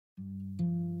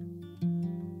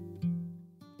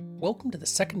Welcome to the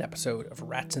second episode of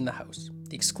Rats in the House,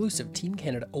 the exclusive Team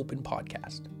Canada Open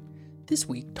podcast. This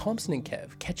week, Thompson and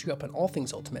Kev catch you up on all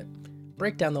things Ultimate,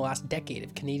 break down the last decade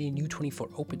of Canadian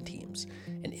U24 Open teams,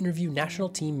 and interview national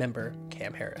team member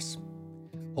Cam Harris.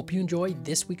 Hope you enjoy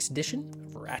this week's edition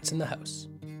of Rats in the House.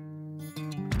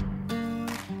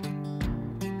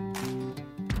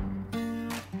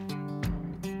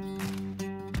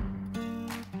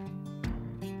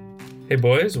 Hey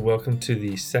boys, welcome to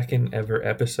the second ever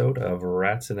episode of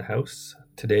Rats in the House.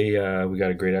 Today we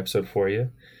got a great episode for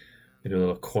you. We do a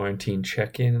little quarantine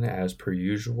check-in as per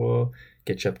usual,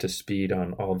 get you up to speed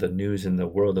on all the news in the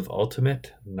world of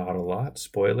Ultimate, not a lot,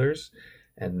 spoilers.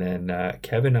 And then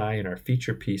Kev and I in our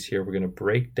feature piece here, we're going to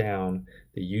break down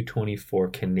the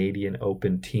U24 Canadian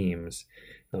Open teams.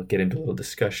 We'll get into a little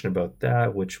discussion about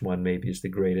that, which one maybe is the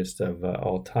greatest of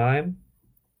all time.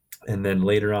 And then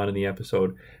later on in the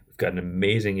episode, we've got an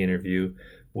amazing interview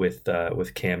with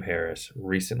Cam Harris,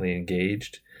 recently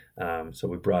engaged. So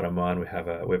we brought him on. We have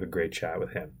a great chat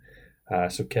with him.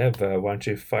 So Kev, why don't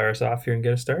you fire us off here and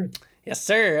get us started? Yes,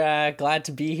 sir. Glad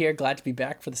to be here. Glad to be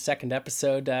back for the second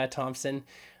episode, Thompson.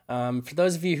 For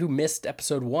those of you who missed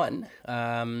episode 1,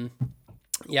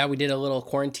 we did a little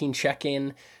quarantine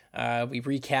check-in. We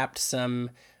recapped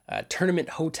some tournament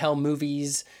hotel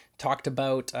movies, talked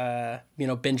about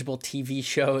bingeable TV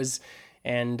shows,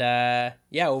 and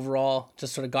overall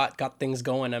just sort of got things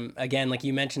going. Again, like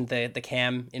you mentioned, the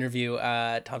Cam interview,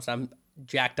 Thompson, I'm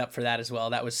jacked up for that as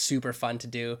well. That was super fun to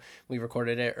do. We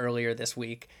recorded it earlier this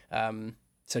week,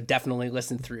 so definitely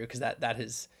listen through because that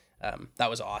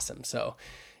was awesome. So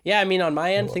yeah, I mean, on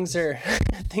my end, things are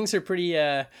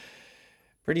pretty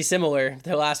similar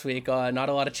to last week. Not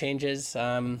a lot of changes,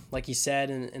 like you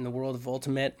said, in the world of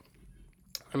Ultimate.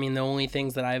 I mean, the only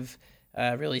things that I've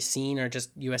really seen are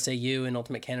just USAU and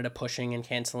Ultimate Canada pushing and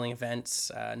canceling events.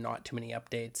 Not too many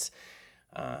updates.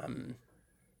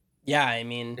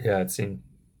 It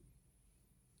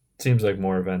seems like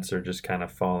more events are just kind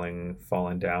of falling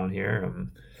down here.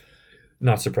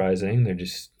 Not surprising. They're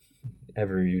just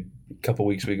every couple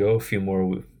weeks we go, a few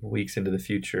more weeks into the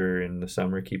future in the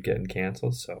summer, keep getting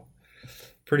canceled. So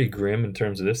pretty grim in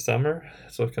terms of this summer.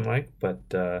 It's looking like, but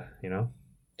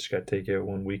just got to take it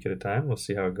 1 week at a time. We'll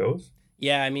see how it goes.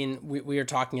 Yeah, I mean, we were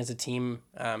talking as a team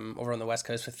over on the West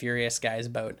Coast with Furious guys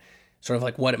about sort of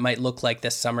like what it might look like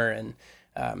this summer. And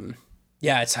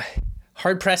it's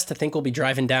hard pressed to think we'll be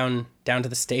driving down to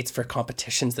the States for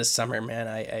competitions this summer, man.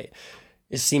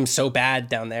 It seems so bad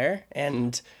down there.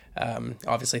 And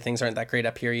obviously things aren't that great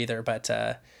up here either. But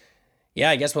I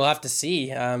guess we'll have to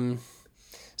see.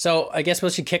 So I guess we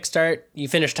should kickstart. You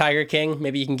finished Tiger King.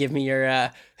 Maybe you can give me your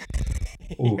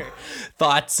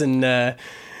thoughts, and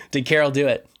did Carol do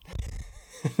it?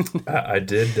 I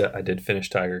did finish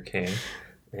Tiger King,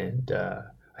 and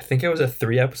I think I was at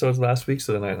 3 episodes last week.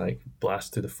 So then I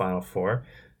blast through the final 4,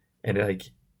 and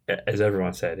as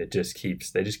everyone said, they just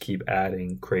keep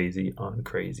adding crazy on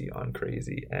crazy on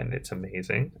crazy, and it's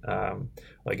amazing. Well,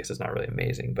 I guess it's not really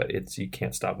amazing, but you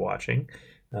can't stop watching.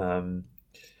 Man,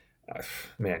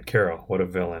 Carol, what a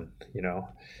villain,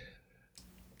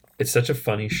 It's such a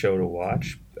funny show to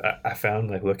watch. I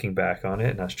found, looking back on it,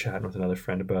 and I was chatting with another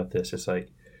friend about this, it's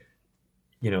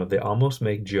they almost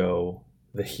make Joe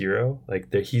the hero.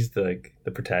 He's the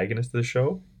protagonist of the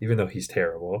show, even though he's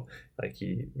terrible.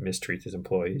 He mistreats his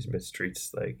employees, mistreats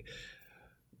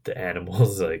the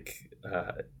animals,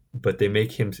 but they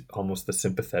make him almost the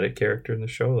sympathetic character in the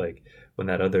show. When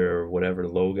that other whatever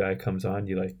low guy comes on,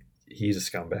 he's a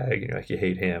scumbag, you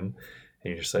hate him,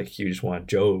 and you're just you just want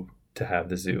Joe to have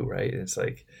the zoo, right? And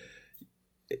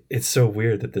it's so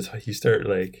weird that you start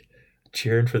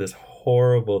cheering for this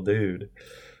horrible dude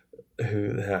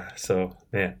so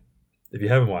man, if you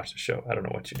haven't watched the show, I don't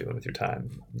know what you're doing with your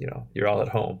time. You're all at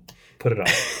home, put it on.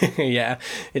 Yeah,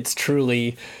 it's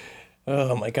truly,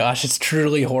 oh my gosh, it's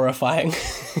truly horrifying.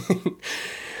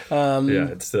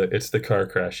 It's the car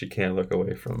crash you can't look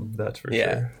away from, that's for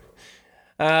sure.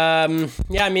 I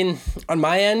mean, on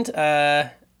my end,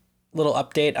 little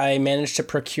update, I managed to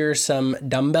procure some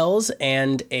dumbbells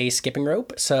and a skipping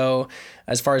rope. So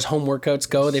as far as home workouts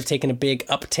go, they've taken a big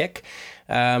uptick.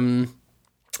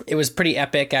 It was pretty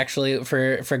epic actually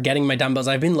for getting my dumbbells.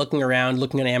 I've been looking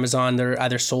on Amazon. They're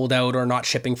either sold out or not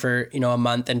shipping for, a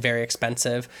month and very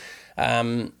expensive.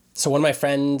 So one of my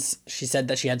friends, she said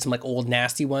that she had some old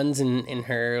nasty ones in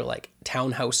her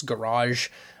townhouse garage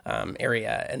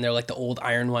area, and they're the old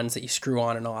iron ones that you screw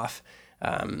on and off.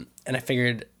 And I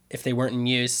figured if they weren't in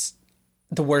use,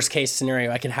 the worst case scenario,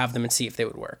 I could have them and see if they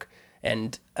would work.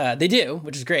 And they do,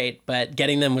 which is great, but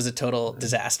getting them was a total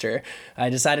disaster. I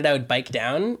decided I would bike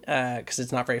down because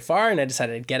it's not very far, and I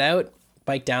decided I'd get out,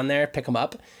 bike down there, pick them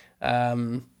up.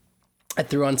 I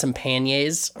threw on some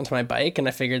panniers onto my bike, and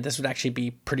I figured this would actually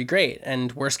be pretty great.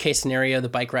 And worst case scenario, the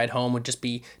bike ride home would just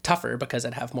be tougher because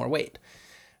I'd have more weight.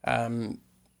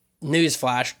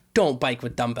 Newsflash, don't bike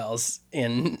with dumbbells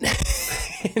in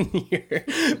in your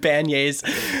panniers.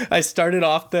 I started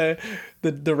off the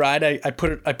ride. I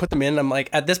put them in. I'm like,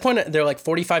 at this point they're like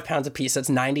 45 pounds a piece. That's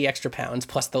 90 extra pounds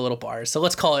plus the little bars. So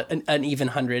let's call it an even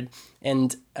 100.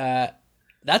 And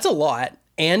that's a lot.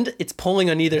 And it's pulling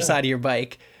on either side of your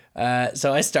bike.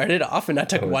 So I started off and I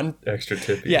took one extra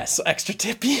tippy. Yes, extra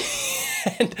tippy.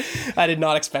 And I did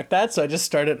not expect that. So I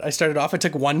started off, I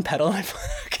took one pedal and I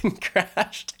fucking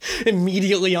crashed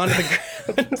immediately onto the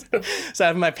ground. So I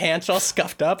have my pants all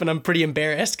scuffed up and I'm pretty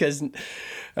embarrassed because,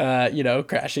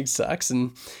 crashing sucks.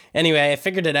 And anyway, I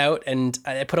figured it out and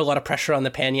I put a lot of pressure on the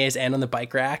panniers and on the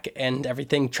bike rack and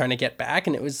everything trying to get back.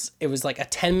 And it was like a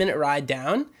 10-minute ride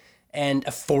down and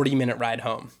a 40-minute ride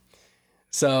home.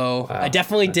 So wow, I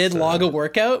definitely did log a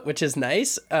workout, which is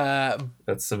nice.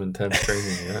 That's some intense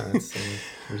training. Yeah, that's some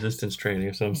resistance training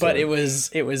or something. But it was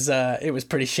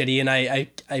pretty shitty, and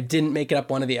I didn't make it up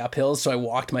one of the uphills, so I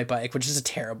walked my bike, which is a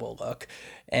terrible look.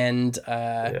 And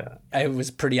I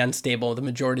was pretty unstable the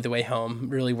majority of the way home,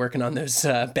 really working on those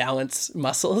balance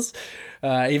muscles.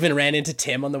 I even ran into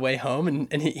Tim on the way home,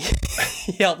 and he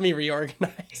he helped me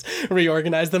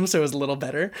reorganize them so it was a little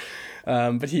better.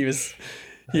 But he was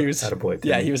he was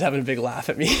having a big laugh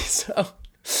at me. So,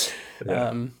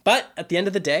 but at the end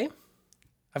of the day,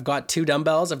 I've got 2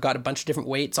 dumbbells. I've got a bunch of different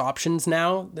weights options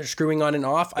now. They're screwing on and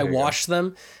off. I washed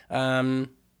them.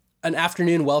 An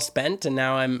afternoon well spent, and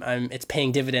now it's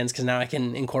paying dividends because now I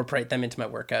can incorporate them into my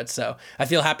workouts. So I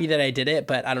feel happy that I did it,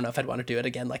 but I don't know if I'd want to do it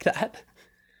again like that.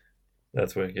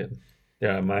 That's wicked.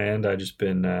 Yeah, on my end, I just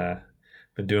been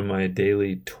doing my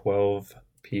daily 12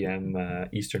 p.m.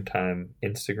 Eastern time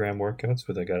Instagram workouts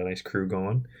I got a nice crew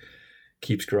going.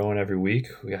 Keeps growing every week.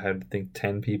 We had, I think,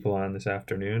 10 people on this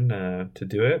afternoon to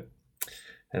do it.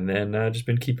 And then just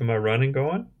been keeping my running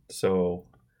going. So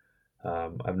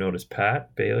I've noticed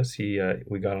Pat Bayless,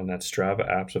 we got on that Strava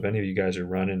app. So if any of you guys are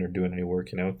running or doing any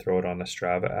working out, throw it on the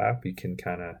Strava app. You can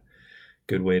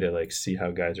good way to like see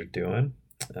how guys are doing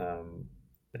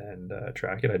and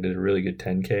track it. I did a really good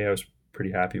 10K. I was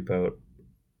pretty happy about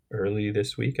early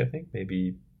this week, I think,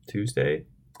 maybe Tuesday.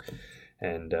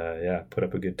 And put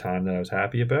up a good time that I was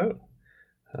happy about.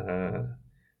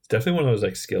 It's definitely one of those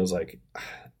like skills, like,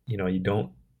 you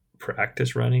don't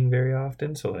practice running very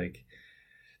often. So like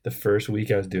the first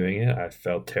week I was doing it, I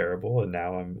felt terrible. And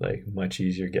now I'm like much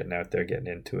easier getting out there, getting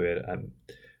into it.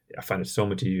 I find it so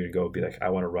much easier to be like, I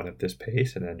want to run at this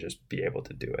pace and then just be able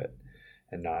to do it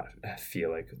and not feel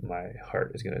like my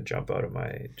heart is going to jump out of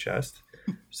my chest.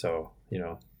 So,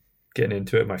 getting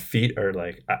into it, my feet are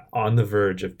like on the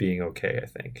verge of being okay. I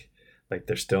think like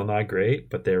they're still not great,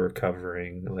 but they're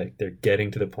recovering. Like they're getting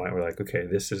to the point where like, okay,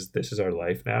 this is our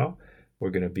life now.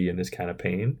 We're going to be in this kind of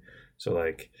pain. So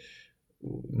like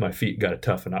my feet got to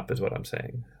toughen up is what I'm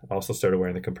saying. I also started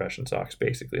wearing the compression socks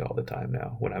basically all the time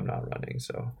now when I'm not running.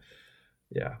 So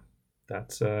yeah,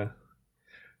 that's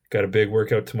got a big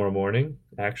workout tomorrow morning.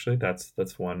 Actually, that's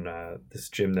one, this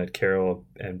gym that Carol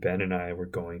and Ben and I were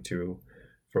going to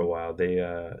for a while.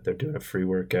 They're doing a free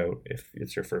workout if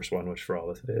it's your first one, which for all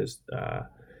this it is. So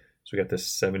we got this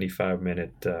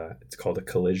 75-minute, it's called a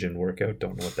collision workout.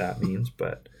 Don't know what that means,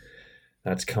 but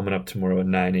that's coming up tomorrow at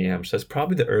 9 a.m. So that's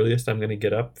probably the earliest I'm going to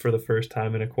get up for the first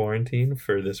time in a quarantine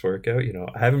for this workout.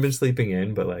 I haven't been sleeping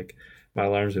in, but like my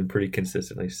alarm's been pretty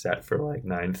consistently set for like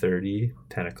 9:30,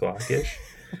 10 o'clock-ish.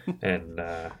 And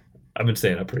I've been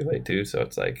staying up pretty late too, so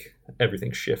it's like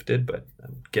everything's shifted, but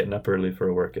I'm getting up early for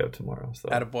a workout tomorrow. So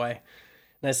attaboy.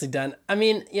 Nicely done. I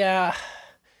mean, yeah,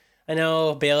 I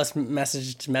know Bayless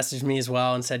messaged me as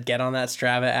well and said, get on that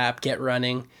Strava app, get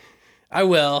running. I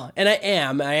will, and I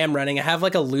am running. I have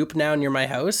like a loop now near my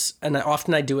house, and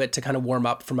I do it to kind of warm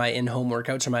up for my in-home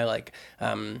workouts or my like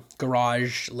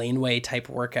garage laneway type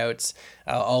workouts.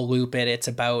 I'll loop it. It's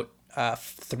about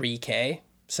 3K,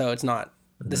 so it's not.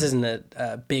 This isn't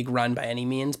a big run by any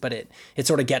means, but it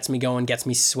sort of gets me going, gets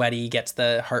me sweaty, gets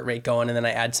the heart rate going, and then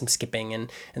I add some skipping, and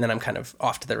then I'm kind of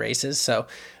off to the races. So,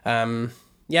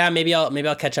 maybe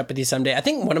I'll catch up with you someday. I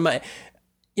think one of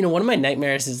my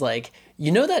nightmares is like,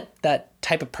 that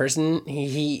type of person.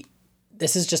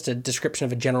 This is just a description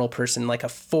of a general person, like a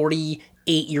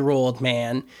 48-year-old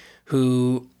man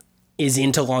who is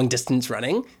into long distance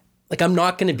running. Like, I'm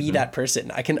not going to be that person.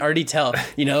 I can already tell,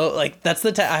 like that's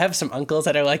I have some uncles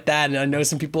that are like that. And I know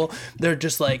some people, they're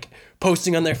just like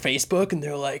posting on their Facebook and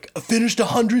they're like, I finished a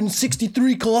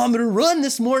 163-kilometer run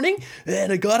this morning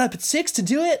and I got up at 6 to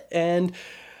do it. And,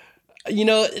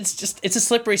 it's a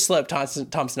slippery slope, Thompson.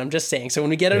 I'm just saying. So when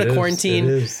we get out of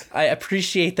quarantine, I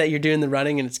appreciate that you're doing the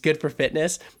running and it's good for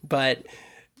fitness, but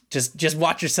just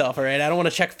watch yourself, all right? I don't want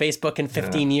to check Facebook in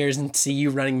 15 years and see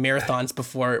you running marathons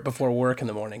before work in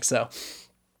the morning. So,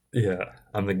 yeah,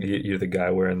 you're the guy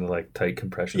wearing the like tight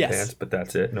compression pants, but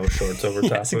that's it. No shorts over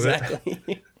top of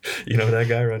it. You know that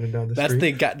guy running down the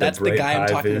street? That's the guy I'm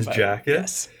talking about. Jacket.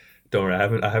 Yes. Don't worry,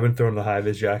 I haven't thrown the high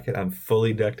vis jacket. I'm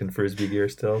fully decked in Frisbee gear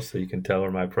still, so you can tell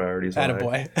where my priorities are.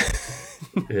 Attaboy.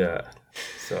 Yeah.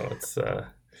 So it's the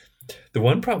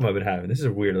one problem I've been having. This is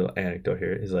a weird little anecdote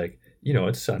here. Is like,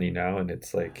 it's sunny now, and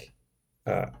it's like,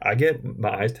 my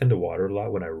eyes tend to water a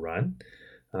lot when I run.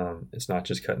 It's not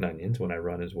just cutting onions when I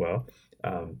run as well.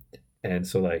 And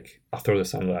so like, I'll throw the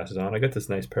sunglasses on. I got this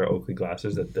nice pair of Oakley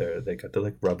glasses that they got the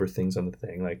like rubber things on the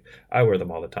thing. Like, I wear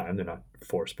them all the time. They're not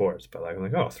for sports, but like, I'm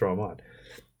like, oh, I'll throw them on.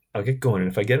 I'll get going.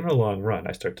 And if I get on a long run,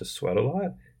 I start to sweat a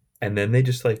lot. And then they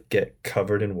just like get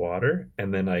covered in water.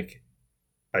 And then like,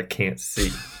 I can't see.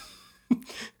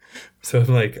 So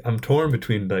I'm torn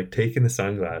between like taking the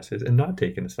sunglasses and not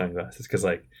taking the sunglasses. Cause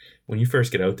like when you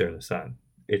first get out there in the sun,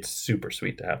 it's super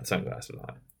sweet to have the sunglasses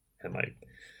on. And like,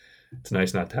 it's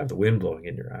nice not to have the wind blowing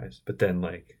in your eyes. But then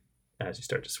like, as you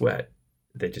start to sweat,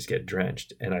 they just get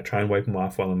drenched. And I try and wipe them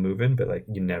off while I'm moving, but like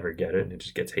you never get it and it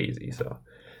just gets hazy. So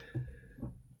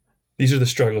these are the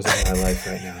struggles of my life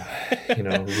right now.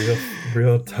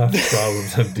 Real tough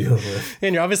problems I'm dealing with.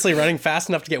 And you're obviously running fast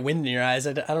enough to get wind in your eyes.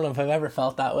 I don't know if I've ever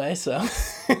felt that way. So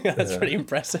that's pretty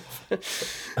impressive.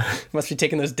 Must be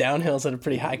taking those downhills at a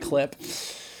pretty high clip.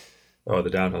 Oh, the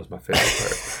downhill's my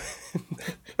favorite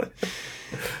part.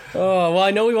 Oh, well,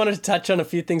 I know we wanted to touch on a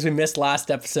few things we missed last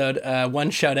episode.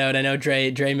 One shout out, I know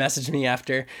Dre messaged me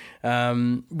after.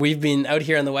 We've been out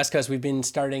here on the West Coast. We've been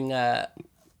starting an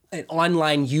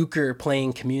online euchre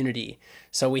playing community.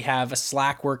 So we have a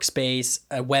Slack workspace,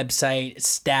 a website,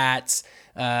 stats,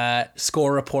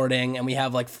 score reporting, and we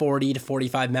have like 40 to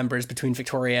 45 members between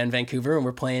Victoria and Vancouver, and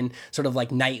we're playing sort of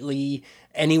like nightly.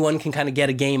 Anyone can kind of get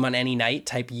a game on any night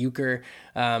type euchre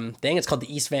thing. It's called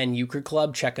the East Van Euchre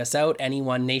Club. Check us out.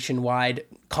 Anyone nationwide,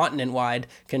 continent-wide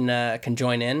can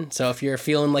join in. So if you're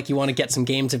feeling like you want to get some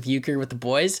games of euchre with the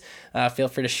boys, feel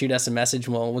free to shoot us a message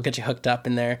and we'll get you hooked up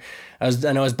in there. I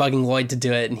know I was bugging Lloyd to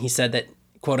do it, and he said that,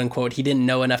 quote unquote, he didn't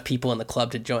know enough people in the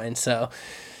club to join. So,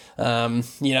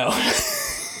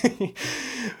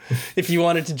 if you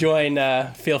wanted to join,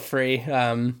 feel free.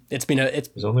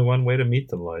 There's only one way to meet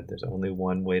them, Lloyd. There's only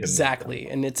one way to exactly, meet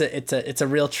them. And it's a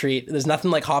real treat. There's nothing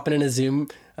like hopping in a Zoom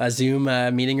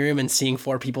meeting room and seeing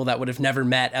four people that would have never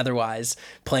met otherwise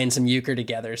playing some euchre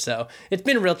together. So it's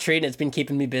been a real treat, and it's been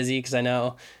keeping me busy because I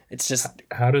know it's just.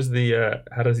 How does the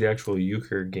actual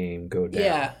euchre game go down?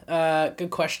 Yeah,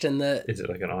 good question. Is it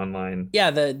like an online?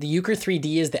 Yeah, the Euchre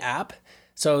 3D is the app.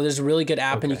 So there's a really good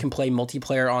app, and you can play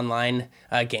multiplayer online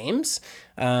games.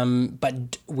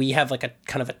 But we have like a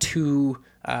kind of a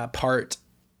two-part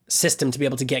system to be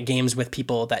able to get games with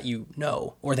people that you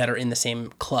know or that are in the same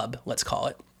club, let's call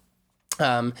it.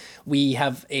 We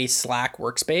have a Slack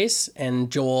workspace, and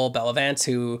Joel Bellavance,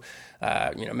 who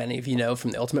many of you know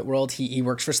from the Ultimate World, he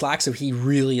works for Slack, so he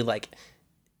really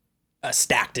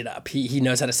stacked it up. He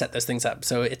knows how to set those things up.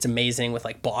 So it's amazing with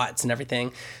like bots and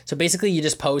everything. So basically you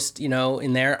just post,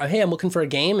 in there, hey, I'm looking for a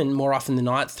game. And more often than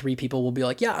not, 3 people will be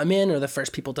like, yeah, I'm in, or the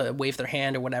first people to wave their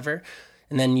hand or whatever.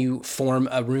 And then you form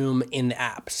a room in the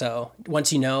app. So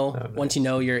once you know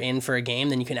you're in for a game,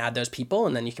 then you can add those people,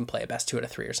 and then you can play a best 2 out of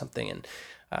 3 or something. And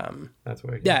that's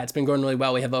where it's been going really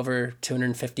well. We have over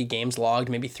 250 games logged,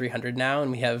 maybe 300 now. And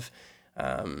we have,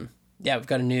 we've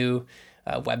got a new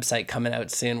website coming out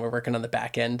soon. We're working on the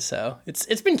back end, so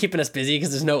it's been keeping us busy because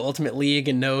there's no Ultimate League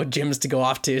and no gyms to go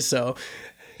off to. So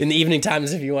in the evening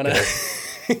times, if you want to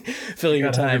fill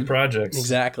your time, projects.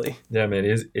 Exactly. Yeah, man.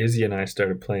 Izzy and I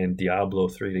started playing Diablo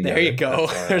 3 together. There you go.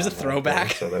 There's a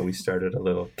throwback. So that we started a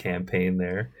little campaign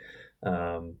there,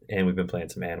 and we've been playing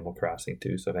some Animal Crossing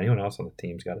too. So if anyone else on the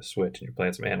team's got a Switch and you're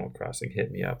playing some Animal Crossing,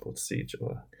 hit me up. Let's see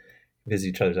visit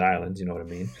each other's islands. You know what I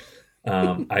mean?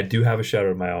 I do have a shout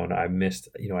out of my own. I missed,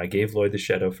 I gave Lloyd the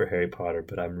shout out for Harry Potter,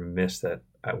 but I'm remiss that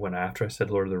after I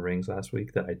said Lord of the Rings last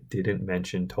week, that I didn't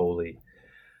mention Tolly.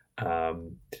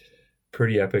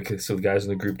 Pretty epic. So the guys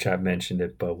in the group chat mentioned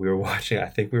it, but we were watching, I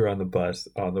think we were on the bus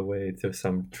on the way to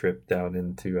some trip down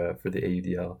into for the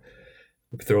AUDL.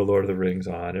 throw Lord of the Rings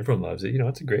on. Everyone loves it. You know,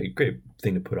 it's a great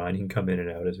thing to put on. You can come in and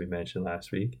out, as we mentioned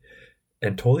last week.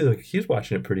 And totally, like, he's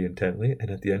watching it pretty intently. And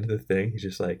at the end of the thing, he's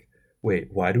just like, wait,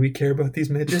 why do we care about these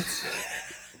midgets?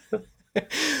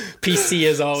 PC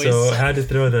is always. So I had to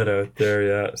throw that out there.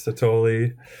 Yeah. So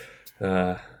totally,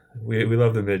 we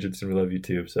love the midgets and we love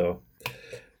YouTube. So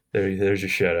there's your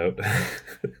shout out.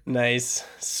 Nice.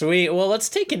 Sweet. Well, let's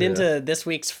take it into this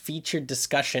week's featured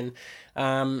discussion.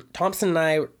 Thompson and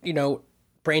I,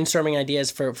 brainstorming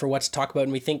ideas for what to talk about.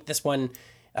 And we think this one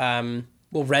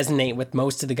will resonate with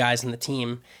most of the guys on the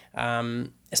team,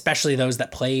 especially those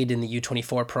that played in the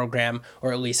U24 program,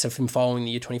 or at least have been following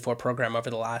the U24 program over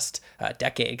the last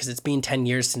decade, because it's been 10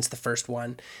 years since the first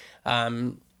one.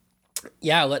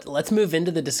 Let's move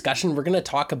into the discussion. We're going to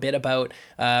talk a bit about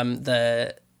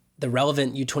the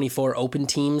relevant U24 open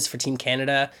teams for Team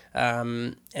Canada,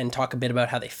 and talk a bit about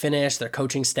how they finish, their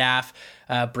coaching staff,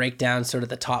 break down sort of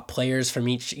the top players from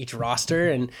each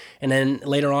roster. And then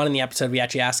later on in the episode, we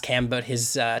actually asked Cam about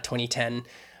his 2010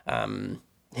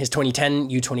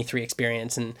 U23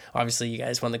 experience. And obviously you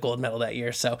guys won the gold medal that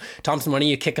year. So Thompson, why don't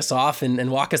you kick us off and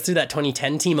walk us through that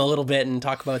 2010 team a little bit and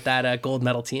talk about that gold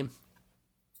medal team?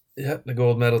 Yeah, the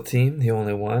gold medal team, the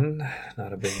only one,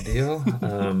 not a big deal.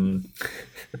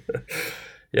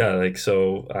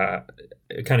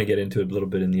 I kind of get into it a little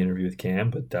bit in the interview with Cam,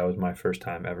 but that was my first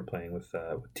time ever playing with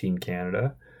Team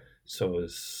Canada. So it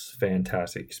was a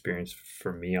fantastic experience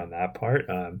for me on that part.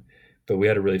 But we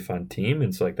had a really fun team.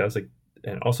 And so that was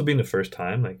and also being the first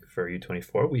time, for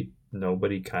U24,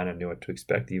 nobody kind of knew what to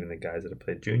expect, even the guys that had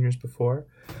played juniors before.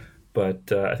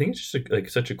 But I think it's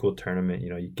just such a cool tournament.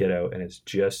 You get out and it's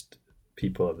just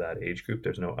people of that age group.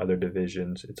 There's no other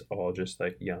divisions. It's all just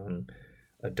young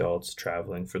adults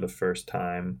traveling for the first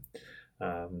time.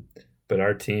 But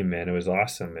our team, man, it was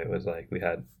awesome. It was we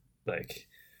had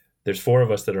there's 4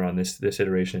 of us that are on this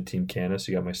iteration of Team Canada.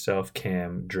 So you got myself,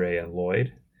 Cam, Dre, and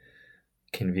Lloyd.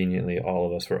 Conveniently, all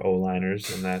of us were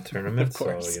O-liners in that tournament. So,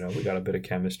 we got a bit of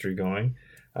chemistry going.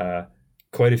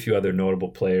 Quite a few other notable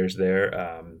players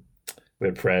there. We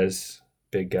had Prez,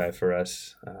 big guy for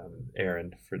us.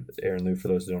 Aaron Liu, for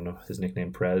those who don't know his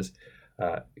nickname, Prez.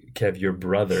 Kev, your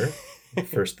brother,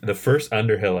 the first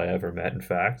Underhill I ever met, in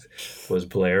fact, was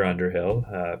Blair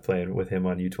Underhill, playing with him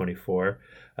on U24.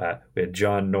 We had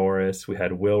John Norris. We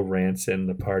had Will Ranson,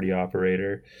 the party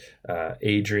operator.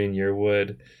 Adrian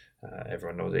Yearwood.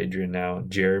 Everyone knows Adrian now.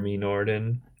 Jeremy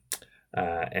Norden.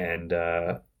 And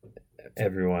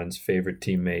everyone's favorite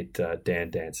teammate, Dan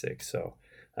Danzig. So,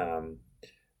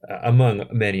 among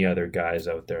many other guys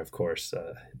out there, of course,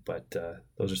 but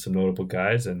those are some notable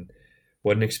guys. And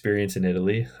what an experience in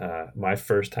Italy. My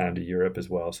first time to Europe as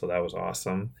well, so that was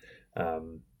awesome.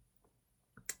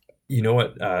 You know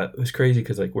what? It was crazy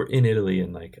because we're in Italy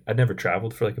and I'd never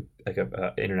traveled for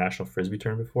a international frisbee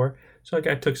tournament before. So I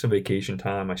took some vacation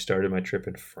time. I started my trip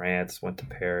in France, went to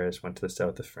Paris, went to the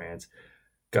south of France,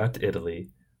 got to Italy.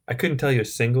 I couldn't tell you a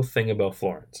single thing about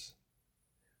Florence,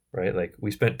 right?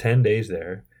 We spent 10 days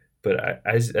there, but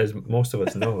as most of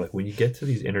us know, when you get to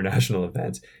these international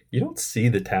events, you don't see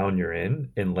the town you're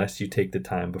in unless you take the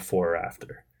time before or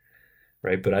after,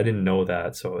 right? But I didn't know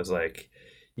that. So it was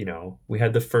we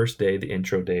had the first day, the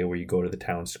intro day, where you go to the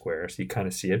town square, so you kind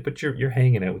of see it, but you're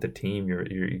hanging out with the team, you're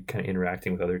kind of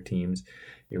interacting with other teams,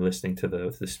 you're listening to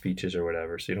the speeches or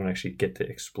whatever, so you don't actually get to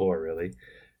explore really.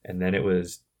 And then it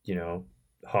was,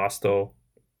 hostel,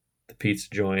 the pizza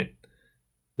joint,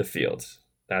 the fields.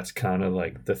 That's kind of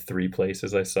the 3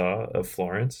 places I saw of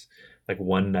Florence.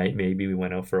 One night maybe we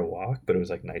went out for a walk, but it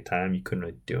was nighttime, you couldn't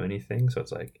really do anything. So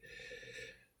it's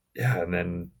and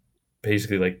then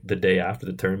basically the day after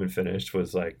the tournament finished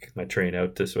was my train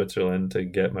out to Switzerland to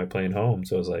get my plane home.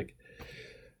 So it was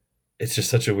it's just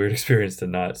such a weird experience to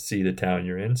not see the town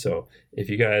you're in. So if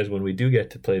you guys, when we do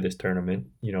get to play this tournament,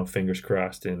 fingers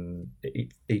crossed in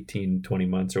 18, 20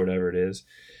 months or whatever it is,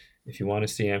 if you want to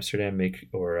see Amsterdam,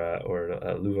 or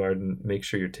Leeuwarden, make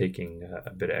sure you're taking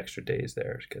a bit of extra days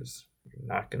there, because you're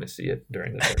not going to see it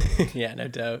during the tournament. Yeah, no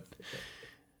doubt.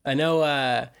 I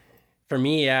know for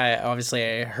me, obviously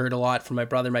I heard a lot from my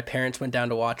brother. My parents went down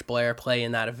to watch Blair play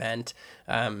in that event.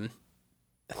 I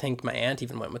think my aunt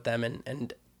even went with them,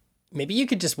 and maybe you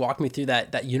could just walk me through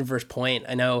that Universe Point.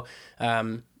 I know,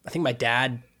 I think my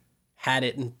dad had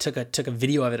it and took a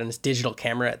video of it on his digital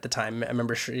camera at the time. I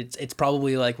remember it's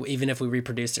probably even if we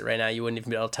reproduced it right now, you wouldn't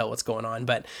even be able to tell what's going on.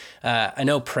 But I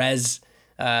know Prez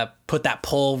put that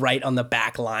pull right on the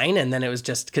back line, and then it was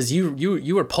just because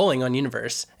you were pulling on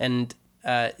Universe, and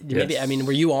maybe, yes. I mean,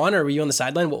 were you on or were you on the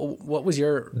sideline? What was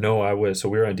your? No, I was. So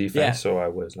we were on defense, Yeah. So I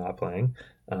was not playing.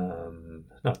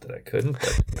 Not that I couldn't,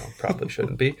 but probably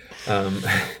shouldn't be.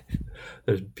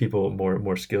 There's people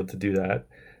more skilled to do that.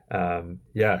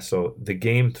 Yeah, so the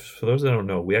game, for those that don't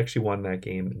know, we actually won that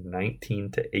game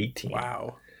 19-18.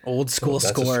 Wow. Old school so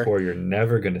that's score. a score you're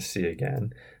never going to see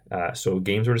again. So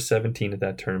games were to 17 at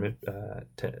that tournament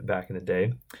back in the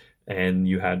day, and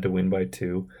you had to win by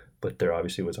 2, but there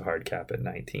obviously was a hard cap at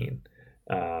 19.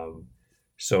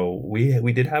 So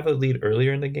we did have a lead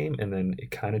earlier in the game, and then it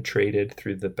kind of traded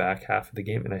through the back half of the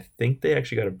game, and I think they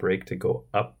actually got a break to go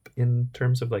up in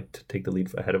terms of like to take the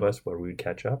lead ahead of us where we would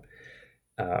catch up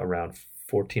around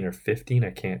 14 or 15.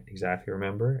 I can't exactly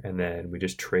remember. And then we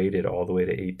just traded all the way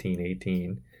to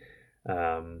 18-18.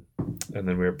 And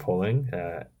then we were pulling.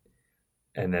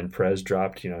 And then Prez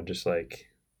dropped, just like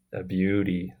a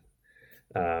beauty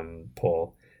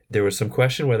pull. There was some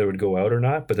question whether it would go out or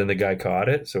not, but then the guy caught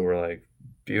it. So we're like,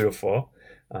 beautiful.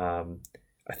 I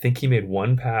think he made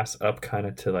one pass up kind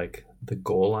of to like the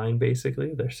goal line,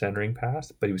 basically, their centering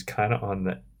pass, but he was kind of on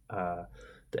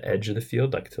the edge of the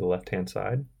field, like to the left-hand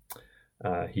side.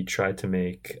 He tried to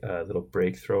make a little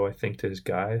break throw, I think, to his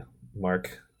guy.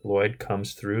 Mark Lloyd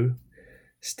comes through,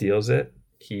 steals it.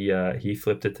 He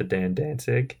flipped it to Dan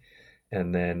Danzig.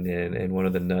 And then in one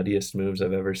of the nuttiest moves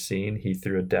I've ever seen, he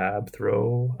threw a dab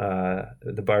throw,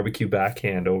 the barbecue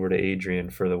backhand over to Adrian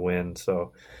for the win.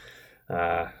 So,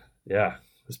 yeah,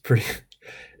 it was pretty...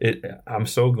 I'm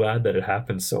so glad that it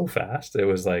happened so fast. It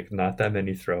was like not that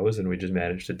many throws, and we just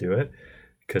managed to do it.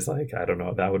 Because like, I don't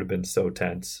know, that would have been so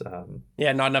tense.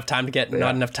 Not enough time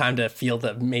to feel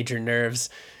the major nerves.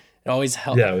 It always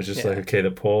helps. Yeah, it was just like, okay,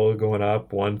 the pull going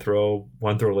up, one throw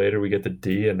later we get the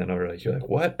D, and then you're like,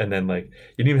 what? And then like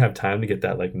you didn't even have time to get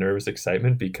that like nervous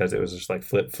excitement because it was just like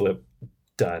flip,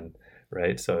 done,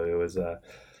 right? So it was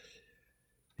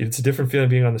it's a different feeling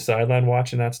being on the sideline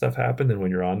watching that stuff happen than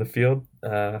when you're on the field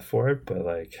for it. But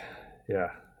like,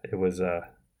 yeah, it was a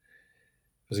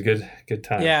good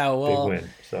time. Yeah, well, big win.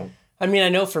 So I mean, I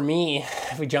know for me,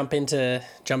 if we jumping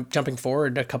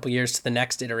forward a couple years to the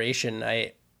next iteration,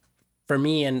 for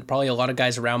me and probably a lot of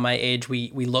guys around my age,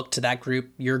 we looked to that group,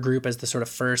 your group, as the sort of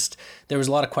first. There was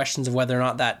a lot of questions of whether or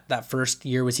not that first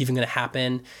year was even going to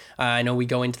happen. I know we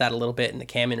go into that a little bit in the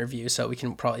Cam interview, so we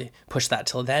can probably push that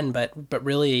till then. But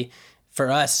really,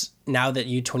 for us, now that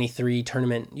U23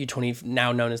 tournament, U20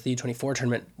 now known as the U24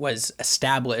 tournament, was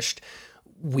established,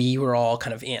 we were all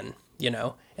kind of in,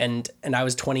 and I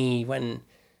was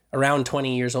around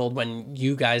 20 years old when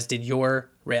you guys did your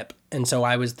rip. And so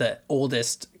I was the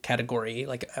oldest category.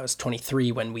 Like I was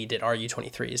 23 when we did our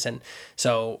U23s. And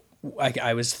so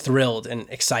I was thrilled and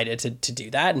excited to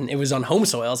do that. And it was on home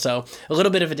soil. So a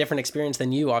little bit of a different experience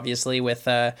than you, obviously, with,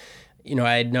 I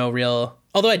had no real,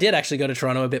 although I did actually go to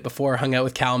Toronto a bit before, hung out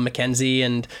with Callum McKenzie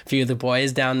and a few of the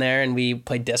boys down there, and we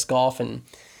played disc golf and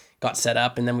got set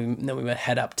up. And then we went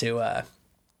head up to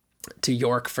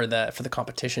York for the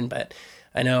competition. But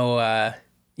I know,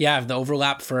 the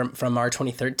overlap from our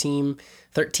 2013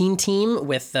 team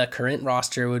with the current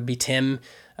roster would be Tim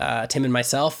and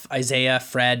myself, Isaiah,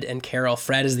 Fred, and Carol.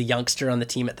 Fred is the youngster on the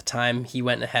team at the time. He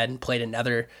went ahead and played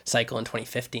another cycle in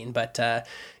 2015. But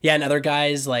and other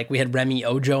guys, like we had Remy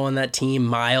Ojo on that team,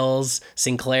 Miles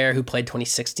Sinclair, who played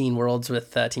 2016 Worlds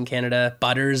with Team Canada,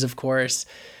 Butters, of course.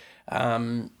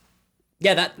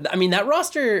 That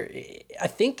roster, I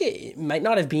think it might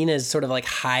not have been as sort of like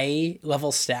high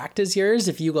level stacked as yours.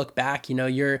 If you look back,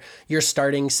 your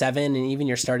starting 7 and even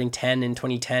your starting 10 in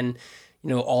 2010,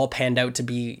 all panned out to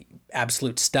be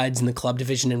absolute studs in the club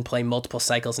division and play multiple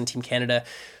cycles in Team Canada.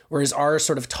 Whereas our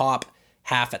sort of top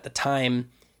half at the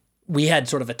time, we had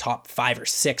sort of a top 5 or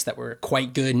 6 that were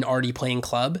quite good and already playing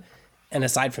club. And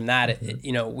aside from that,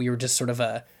 we were just sort of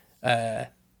a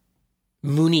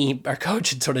Mooney, our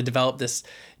coach, had sort of developed this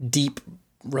deep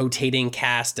rotating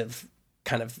cast of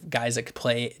kind of guys that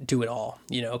could do it all,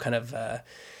 that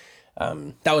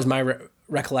was my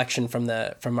recollection from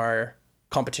our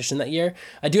competition that year.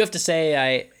 I do have to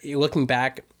say, looking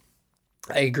back,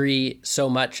 I agree so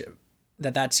much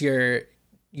that that's you're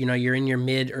in your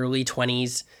mid early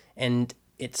 20s, and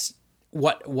it's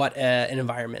what an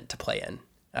environment to play in.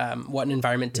 What an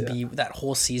environment to be that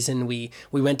whole season. We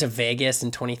went to Vegas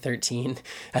in 2013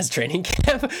 as training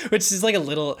camp, which is like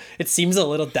it seems a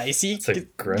little dicey. It's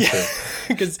aggressive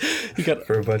because you got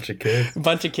for a bunch of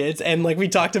kids. And like we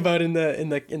talked about in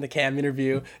the Cam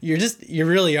interview, you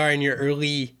really are in your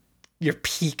early your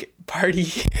peak party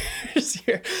years.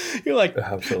 You're like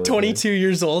Absolutely. 22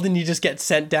 years old and you just get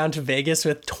sent down to Vegas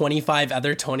with 25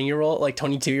 other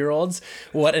 22-year-olds.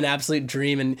 What an absolute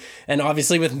dream. And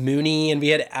obviously with Mooney, and we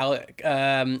had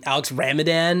Alex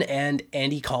Ramadan and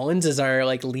Andy Collins as our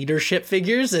like leadership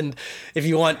figures. And if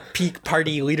you want peak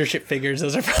party leadership figures,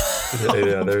 those are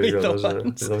probably there you go.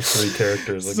 ones. Those three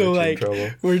characters will So get you in trouble.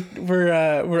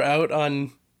 we're out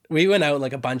on, we went out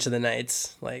like a bunch of the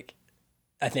nights, like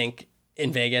I think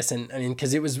in Vegas. And I mean,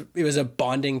 cause it was a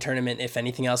bonding tournament, if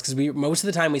anything else. Cause most of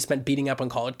the time we spent beating up on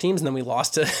college teams, and then we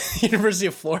lost to University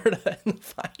of Florida in the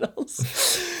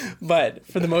finals. But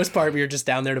for the most part, we were just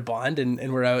down there to bond,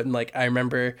 and we're out. And like, I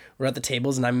remember we're at the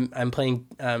tables, and I'm playing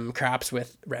craps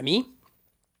with Remy,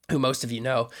 who most of you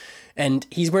know, and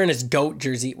he's wearing his GOAT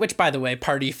jersey, which, by the way,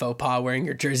 party faux pas, wearing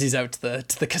your jerseys out to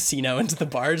the casino and to the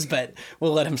bars, but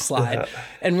we'll let him slide. Yeah.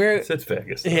 And It's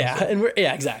Vegas. yeah, and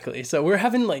exactly. So we're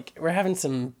having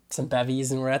some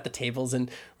bevies, and we're at the tables, and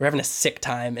we're having a sick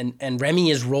time, and Remy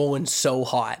is rolling so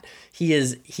hot. He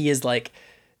is like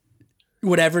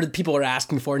whatever people are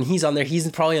asking for, and he's on there. He's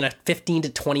probably in a 15 to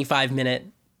 25 minute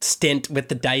stint with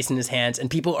the dice in his hands, and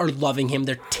people are loving him.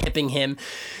 They're tipping him.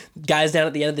 Guys down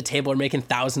at the end of the table are making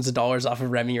thousands of dollars off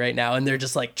of Remy right now, and they're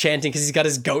just like chanting because he's got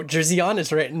his GOAT jersey on.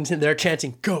 It's right, and they're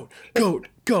chanting GOAT, GOAT,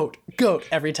 GOAT, GOAT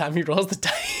every time he rolls the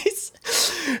dice.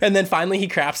 And then finally he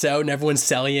craps out, and everyone's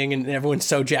selling, and everyone's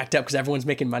so jacked up because everyone's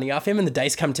making money off him, and the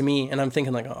dice come to me, and I'm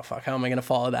thinking like, oh fuck, how am I gonna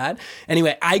follow that?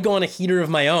 Anyway, I go on a heater of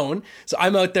my own, so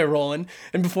I'm out there rolling,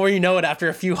 and before you know it, after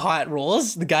a few hot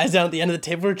rolls, the guys down at the end of the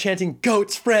table are chanting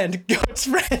GOAT's friend, GOAT's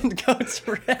friend, GOAT's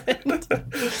friend.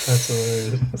 That's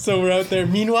hilarious. So we're out there.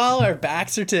 Meanwhile, our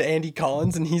backs are to Andy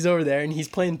Collins, and he's over there, and he's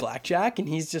playing blackjack, and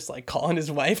he's just like calling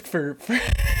his wife for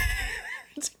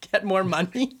to get more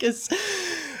money, because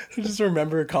I just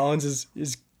remember Collins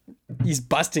is he's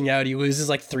busting out. He loses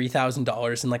like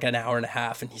 $3,000 in like an hour and a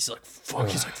half, and he's like, fuck.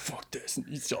 He's like, fuck this, and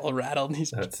he's all rattled, and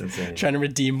he's That's insane. trying to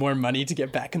redeem more money to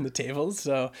get back in the tables.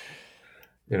 So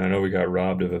I know we got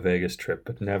robbed of a Vegas trip,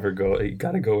 but never go. You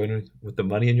got to go in with the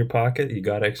money in your pocket. You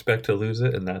got to expect to lose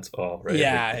it, and that's all, right?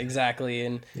 yeah, exactly.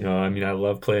 And I mean, I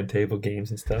love playing table games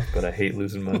and stuff, but I hate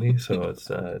losing money. So it's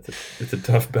a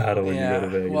tough battle when you go to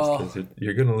Vegas, because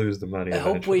you're gonna lose the money. I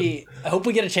hope we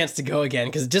get a chance to go again,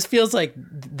 because it just feels like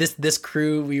this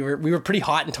crew. We were pretty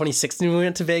hot in 2016 when we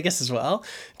went to Vegas as well.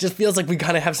 It just feels like we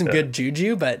gotta have some good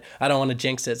juju, but I don't want to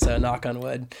jinx it. So knock on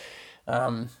wood.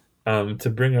 To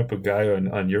bring up a guy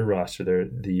on your roster there,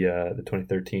 the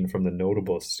 2013 from the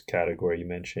notables category you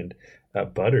mentioned,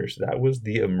 Butters. That was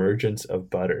the emergence of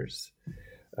Butters.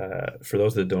 For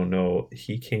those that don't know,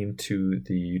 he came to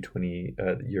the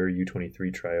your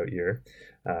U23 tryout year,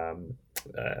 and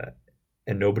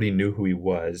nobody knew who he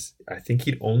was. I think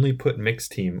he'd only put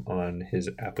mixed team on his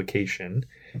application.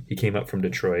 He came up from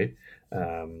Detroit,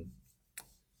 and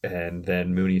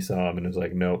then Mooney saw him and was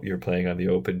like, "Nope, you're playing on the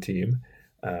open team."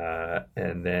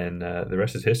 And then the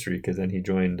rest is history, because then he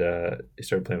joined. He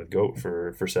started playing with GOAT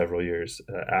for several years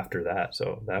after that.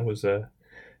 So that was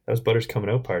Butters' coming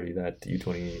out party, that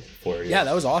U24 year. Yeah,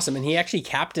 that was awesome, and he actually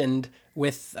captained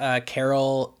with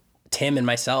Carol, Tim, and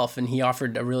myself, and he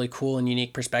offered a really cool and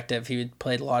unique perspective. He had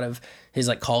played a lot of his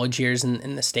like college years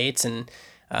in the States, and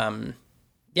it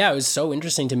was so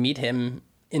interesting to meet him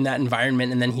in that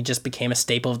environment, and then he just became a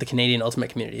staple of the Canadian Ultimate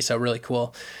community. So really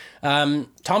cool.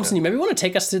 Thompson, you maybe want to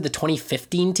take us through the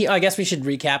 2015 team. I guess we should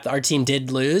recap. Our team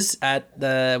did lose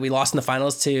we lost in the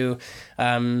finals to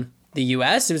the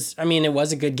US. It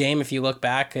was a good game if you look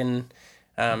back and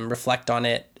reflect on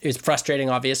it. It was frustrating,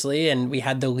 obviously, and we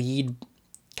had the lead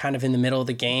kind of in the middle of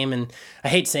the game. And I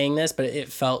hate saying this, but it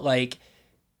felt like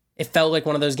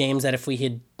one of those games that if we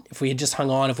had just hung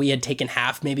on, if we had taken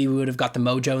half, maybe we would have got the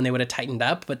mojo and they would have tightened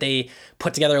up. But they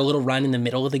put together a little run in the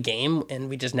middle of the game, and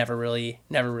we just never really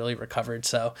recovered.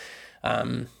 So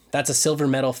that's a silver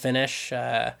medal finish.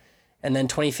 And then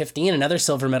 2015, another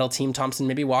silver medal team. Thompson,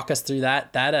 maybe walk us through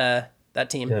that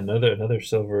team. Yeah, another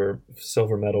silver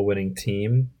medal winning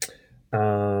team.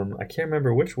 I can't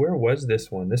remember where was this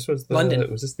one. This was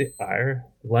London. Was this the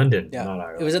London? Yeah, not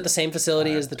Ireland. It was at the same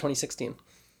facility as the 2016.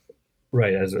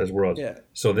 Right, as Worlds. Yeah.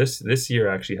 So this year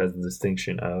actually has the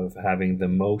distinction of having the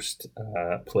most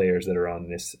players that are on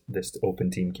this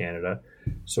Open Team Canada.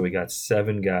 So we got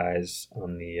 7 guys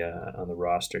on the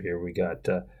roster here. We got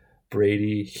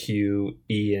Brady, Hugh,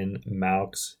 Ian,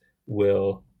 Malks,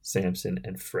 Will, Samson,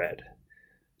 and Fred.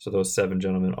 So those 7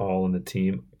 gentlemen all on the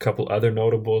team. A couple other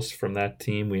notables from that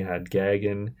team. We had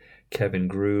Gagan, Kevin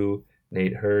Grew,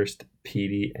 Nate Hurst,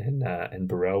 Petey, and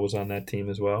Burrell was on that team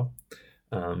as well.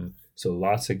 So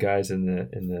lots of guys in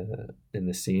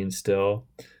the scene still.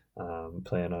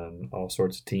 playing on all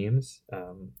sorts of teams.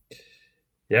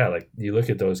 Yeah, like you look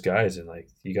at those guys and like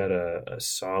you got a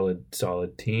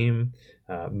solid team.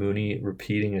 Mooney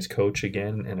repeating as coach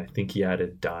again, and I think he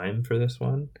added Dime for this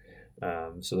one.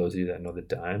 So those of you that know the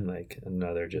Dime, like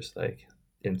another just like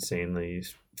insanely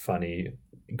funny,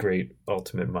 great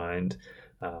ultimate mind.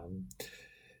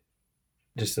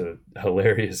 Just a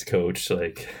hilarious coach.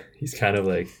 Like he's kind of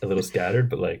like a little scattered,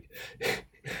 but like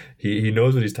he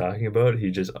knows what he's talking about.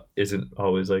 He just isn't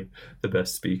always like the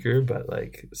best speaker, but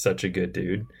like such a good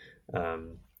dude.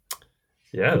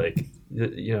 Yeah, like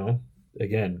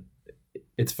again,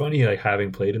 it's funny like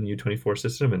having played in the U24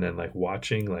 system and then like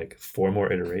watching like 4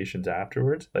 more iterations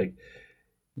afterwards. Like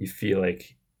you feel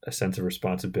like a sense of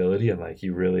responsibility and like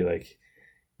you really like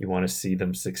you want to see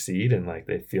them succeed and like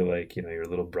they feel like your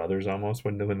little brothers almost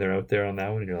when they're out there on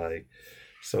that one. And you're like,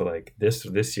 so like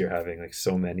this year having like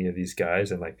so many of these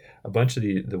guys and like a bunch of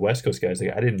the West Coast guys,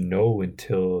 like I didn't know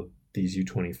until these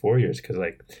U24 years, because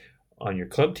like on your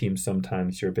club team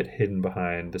sometimes you're a bit hidden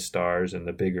behind the stars and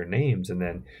the bigger names, and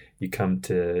then you come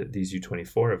to these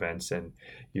U24 events and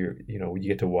you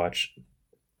get to watch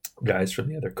guys from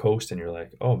the other coast and you're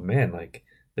like, oh man, like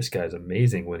this guy's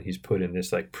amazing when he's put in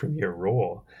this like premier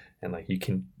role. And like you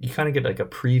kind of get like a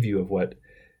preview of what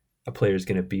a player is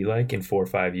going to be like in 4 or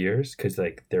 5 years, because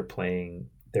like they're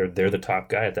the top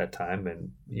guy at that time,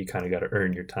 and you kind of got to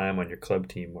earn your time on your club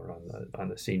team or on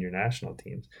the senior national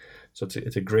teams. So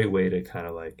it's a great way to kind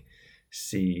of like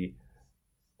see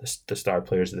the star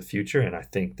players of the future. And I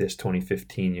think this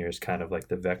 2015 year is kind of like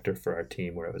the vector for our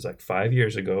team, where it was like 5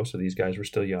 years ago, so these guys were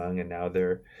still young, and now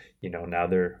they're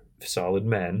solid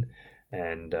men.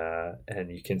 And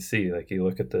you can see, like, you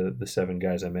look at the 7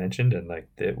 guys I mentioned, and like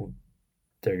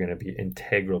they're going to be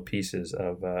integral pieces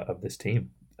of this team,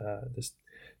 this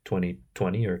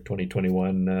 2020 or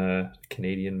 2021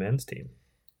 Canadian men's team.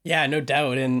 Yeah, no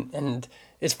doubt. And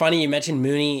it's funny you mentioned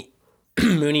Mooney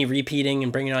Mooney repeating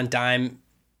and bringing on Dime.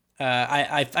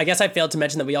 I guess I failed to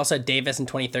mention that we also had Davis in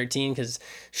 2013, because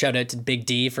shout out to Big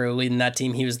D for leading that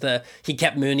team. He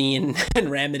kept Mooney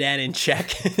and Ramadan in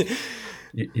check.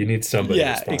 You need somebody.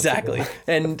 Yeah, exactly.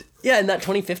 And yeah, in that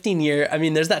 2015 year, I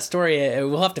mean, there's that story.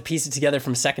 We'll have to piece it together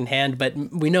from secondhand, but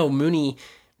we know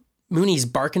Mooney's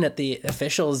barking at the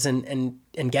officials and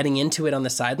getting into it on the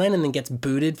sideline, and then gets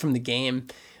booted from the game.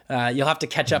 You'll have to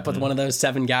catch up with one of those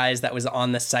 7 guys that was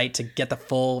on the site to get the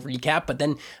full recap. But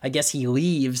then I guess he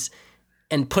leaves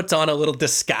and puts on a little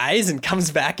disguise and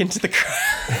comes back into the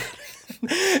crowd.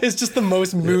 It's just the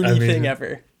most Mooney thing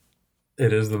ever.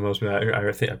 It is the most.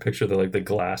 I think I picture the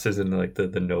glasses and like the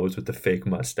nose with the fake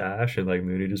mustache, and like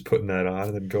Mooney just putting that on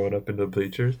and then going up into the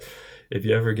bleachers. If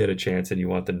you ever get a chance and you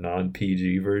want the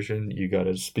non-PG version, you got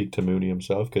to speak to Mooney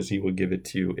himself, because he will give it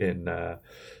to you in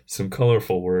some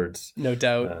colorful words. No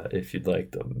doubt. If you'd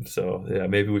like them. So yeah,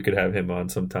 maybe we could have him on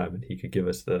sometime and he could give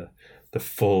us the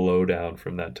full lowdown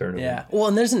from that tournament. Yeah. Well,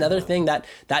 and there's another thing that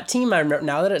team, I remember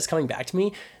now that it's coming back to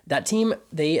me, that team,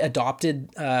 they adopted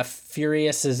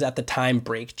Furious's at the time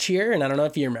break cheer. And I don't know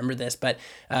if you remember this, but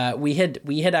we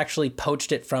had actually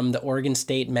poached it from the Oregon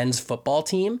State men's football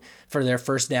team for their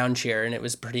first down cheer. And it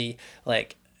was pretty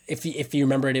like, if you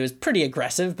remember it, it was pretty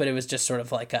aggressive, but it was just sort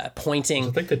of like a pointing.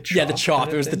 Was it like the chop? Yeah, the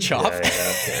chop. It was the chop.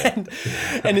 Yeah, okay.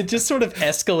 and it just sort of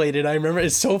escalated. I remember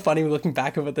it's so funny looking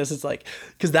back at this. It's like,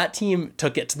 because that team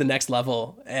took it to the next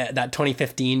level, that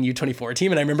 2015 U24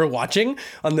 team. And I remember watching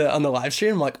on the live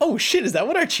stream, I'm like, oh shit, is that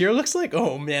what our cheer looks like?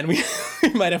 Oh man, we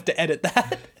might have to edit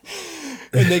that.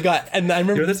 And I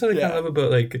remember that's what I kind of love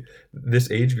about like this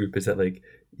age group, is that like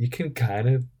you can kind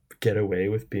of get away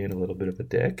with being a little bit of a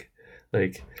dick.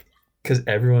 Like, because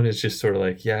everyone is just sort of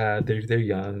like, yeah, they're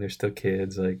young, they're still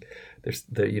kids. Like, there's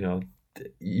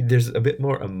a bit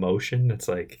more emotion that's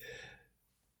like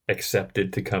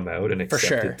accepted to come out and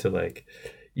accepted to like,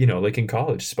 like in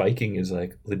college, spiking is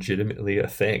like legitimately a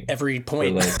thing. Every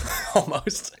point, like,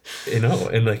 almost. And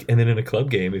then in a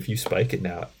club game, if you spike it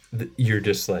now, you're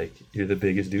just like, you're the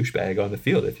biggest douchebag on the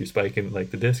field if you're spiking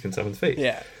like the disc in someone's face.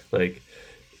 Yeah. Like,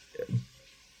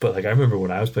 but like I remember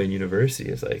when I was playing university,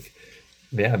 it's like,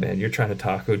 yeah, man, you're trying to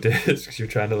taco discs. You're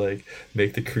trying to like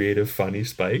make the creative, funny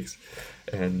spikes,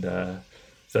 and so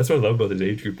that's what I love about this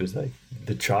age group, is like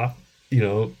the chop.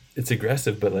 It's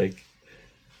aggressive, but like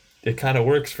it kind of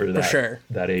works for that. For sure.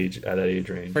 That age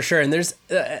range. For sure, and there's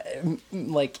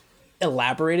like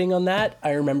elaborating on that.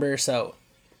 I remember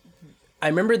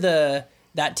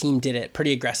that team did it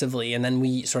pretty aggressively, and then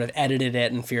we sort of edited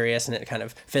it in Furious, and it kind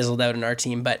of fizzled out in our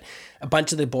team. But a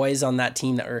bunch of the boys on that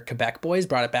team that were Quebec boys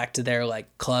brought it back to their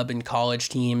like club and college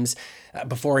teams.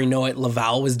 Before you know it,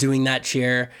 Laval was doing that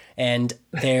cheer, and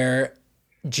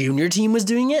junior team was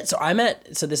doing it.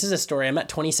 So this is a story. I'm at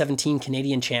 2017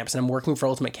 Canadian Champs, and I'm working for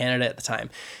Ultimate Canada at the time.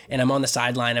 And I'm on the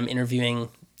sideline. I'm interviewing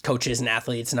coaches and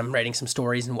athletes, and I'm writing some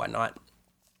stories and whatnot.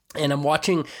 And I'm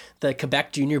watching the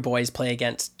Quebec junior boys play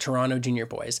against Toronto junior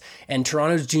boys. And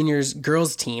Toronto's juniors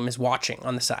girls team is watching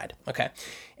on the side. Okay.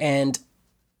 And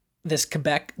the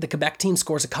Quebec team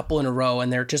scores a couple in a row,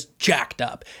 and they're just jacked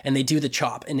up, and they do the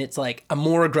chop, and it's like a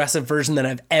more aggressive version than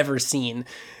I've ever seen.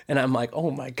 And I'm like, oh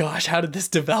my gosh, how did this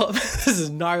develop? This is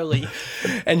gnarly.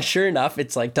 And sure enough,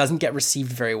 it's like doesn't get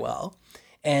received very well.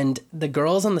 And the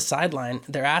girls on the sideline,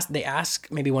 they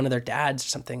ask maybe one of their dads or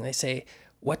something. They say,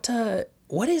 what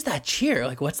is that cheer?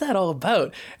 Like, what's that all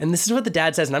about? And this is what the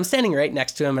dad says. And I'm standing right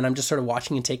next to him, and I'm just sort of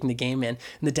watching and taking the game in.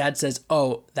 And the dad says,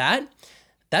 oh,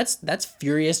 that's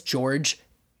Furious George.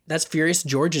 That's Furious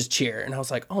George's cheer. And I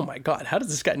was like, oh my God, how does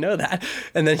this guy know that?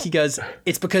 And then he goes,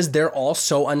 it's because they're all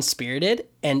so unspirited,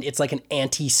 and it's like an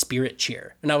anti-spirit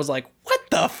cheer. And I was like, what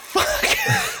the fuck?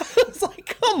 I was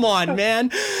like, come on, man.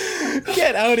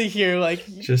 Get out of here. Like,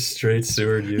 just straight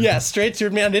Seward you. Yeah, straight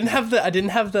Seward, man. I didn't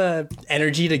have the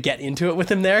energy to get into it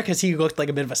with him there, because he looked like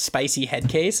a bit of a spicy head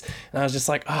case. And I was just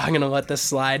like, oh, I'm gonna let this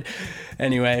slide.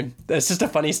 Anyway, that's just a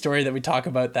funny story that we talk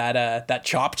about that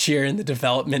chop cheer and the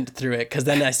development through it. Because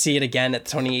then I see it again at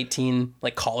 2018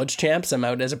 like college champs. I'm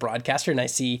out as a broadcaster, and I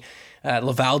see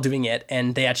Laval doing it,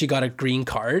 and they actually got a green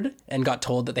card and got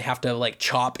told that they have to like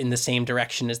chop in the same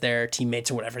direction as their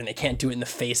teammates or whatever, and they can't do it in the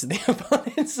face of the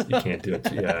opponents. So. You can't do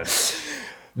it. Yeah.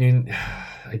 I mean,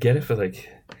 I get it, but like,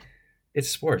 it's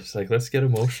sports. Like, let's get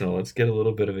emotional. Let's get a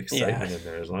little bit of excitement in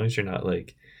there. As long as you're not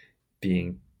like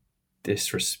being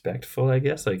disrespectful, I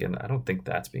guess. Like, and I don't think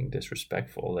that's being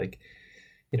disrespectful. Like,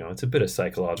 it's a bit of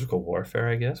psychological warfare,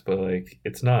 I guess, but like,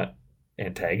 it's not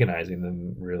antagonizing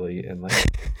them really and like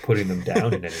putting them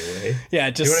down in any way. Yeah,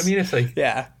 just, you know what I mean? It's like,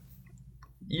 yeah,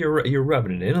 you're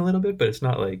rubbing it in a little bit, but it's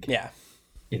not like, yeah,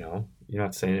 you're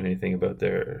not saying anything about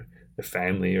their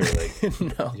family or like,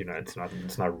 no, it's not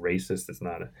racist. It's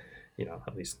not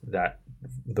at least that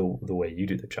the way you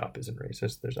do the chop isn't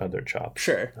racist. There's other chops.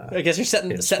 Sure. I guess you're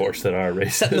setting sports that are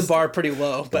racist. Setting the bar pretty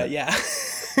low, but yeah.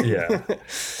 Yeah.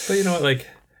 But you know what, like,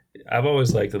 I've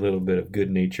always liked a little bit of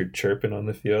good-natured chirping on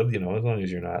the field, as long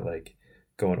as you're not like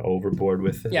going overboard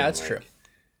with it. Yeah, that's true.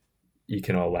 You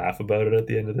can all laugh about it at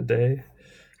the end of the day.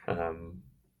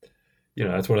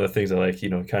 That's one of the things I like,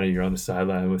 kind of you're on the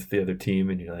sideline with the other team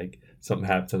and you're like, something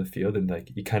happens on the field and like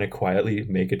you kind of quietly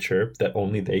make a chirp that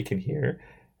only they can hear.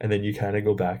 And then you kind of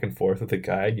go back and forth with the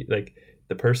guy. Like,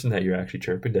 the person that you're actually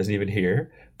chirping doesn't even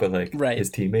hear, but like his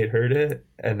teammate heard it,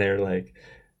 and they're like,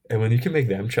 and when you can make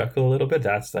them chuckle a little bit,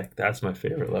 that's my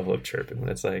favorite level of chirping. When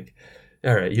it's like,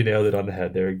 all right, you nailed it on the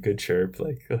head. They're a good chirp.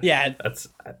 Like, yeah,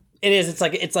 it is. It's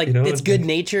like it's good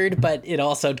natured, but it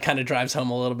also kind of drives home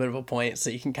a little bit of a point, so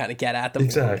you can kind of get at them.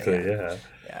 Exactly. More.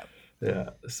 Yeah.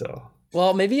 So.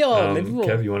 Well, maybe we'll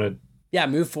Kev, you want to?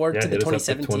 Move forward to the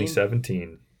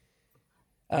 2017.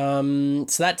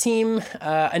 So that team,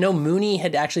 I know Mooney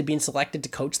had actually been selected to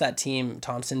coach that team,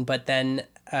 Thompson, but then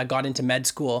got into med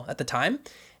school at the time.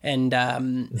 And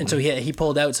so he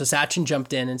pulled out. So Sachin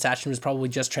jumped in, and Sachin was probably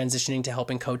just transitioning to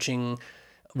helping coaching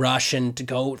Rush and to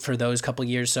Goat for those couple of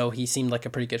years. So he seemed like a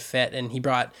pretty good fit. And he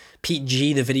brought Pete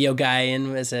G, the video guy,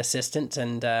 in as an assistant.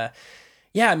 And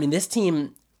this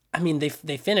team, they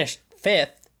finished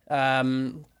fifth.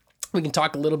 We can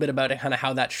talk a little bit about it, kind of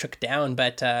how that shook down,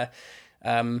 but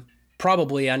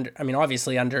probably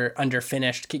obviously under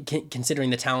finished considering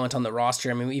the talent on the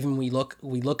roster. We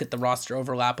look at the roster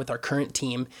overlap with our current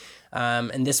team,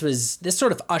 and this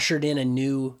sort of ushered in a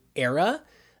new era,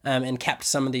 and kept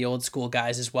some of the old school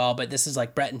guys as well. But this is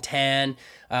like Brett and Tan,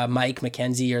 Mike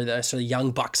McKenzie are the sort of young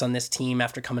bucks on this team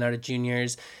after coming out of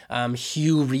juniors.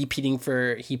 Hugh repeating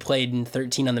he played in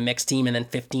 13 on the mixed team, and then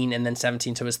 15 and then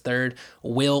 17 to his third.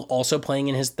 Will also playing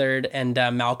in his third, and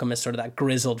Malcolm is sort of that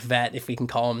grizzled vet, if we can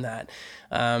call him that.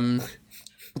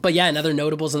 But yeah, and other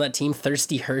notables on that team,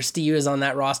 Thirsty Hursty was on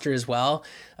that roster as well.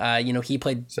 He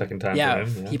played second time. Yeah,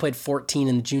 for him, he played 14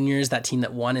 in the juniors, that team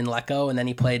that won in Lecco, and then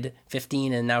he played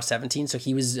 15 and now 17. So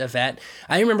he was a vet.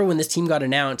 I remember when this team got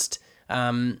announced,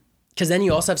 because then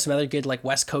you also have some other good like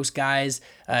West Coast guys,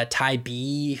 Ty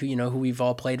B, who we've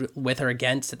all played with or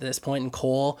against at this point, and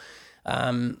Cole.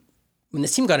 When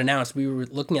this team got announced, we were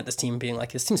looking at this team being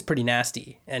like, this team's pretty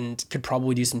nasty and could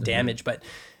probably do some damage. But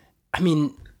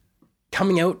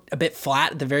coming out a bit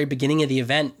flat at the very beginning of the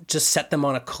event just set them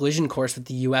on a collision course with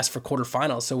the U.S. for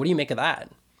quarterfinals. So what do you make of that?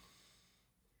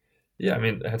 Yeah,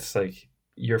 that's like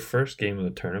your first game of the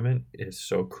tournament is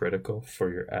so critical for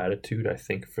your attitude, I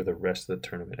think, for the rest of the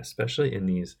tournament, especially in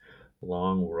these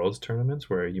long Worlds tournaments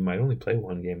where you might only play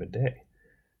one game a day.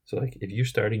 So like if you're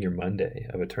starting your Monday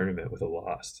of a tournament with a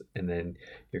loss, and then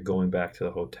you're going back to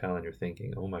the hotel and you're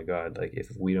thinking, oh my God, like if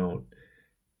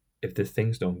the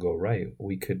things don't go right,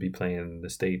 we could be playing the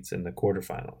States in the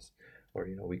quarterfinals, or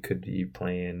we could be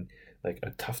playing like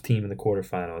a tough team in the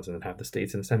quarterfinals and then have the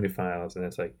States in the semifinals. And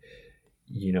it's like,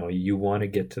 you want to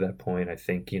get to that point, I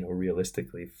think,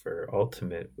 realistically for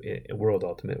World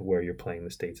Ultimate, where you're playing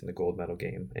the States in the gold medal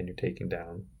game and you're taking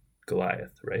down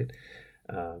Goliath, right?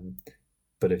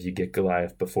 But if you get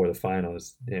Goliath before the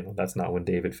finals, that's not when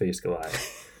David faced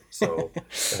Goliath. So,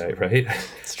 right?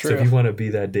 It's true. So if you want to be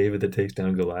that David that takes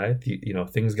down Goliath,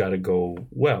 things got to go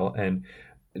well. And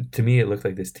to me, it looked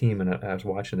like this team, and I was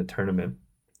watching the tournament.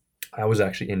 I was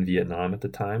actually in Vietnam at the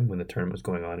time when the tournament was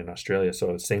going on in Australia. So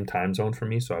it was the same time zone for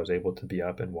me. So I was able to be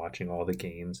up and watching all the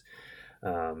games.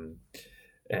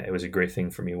 It was a great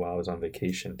thing for me while I was on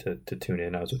vacation to tune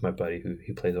in. I was with my buddy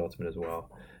who plays Ultimate as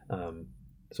well.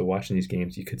 So watching these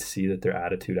games, you could see that their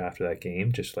attitude after that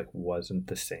game just like wasn't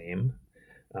the same.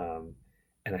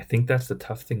 And I think that's the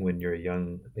tough thing when you're a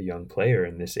young player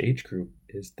in this age group,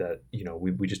 is that,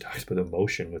 we just talked about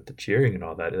emotion with the cheering and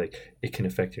all that. Like it can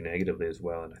affect you negatively as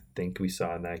well. And I think we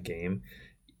saw in that game,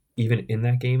 even in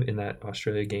that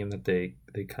Australia game that they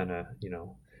kind of,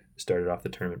 started off the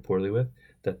tournament poorly with,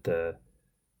 that the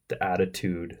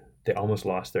attitude, they almost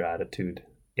lost their attitude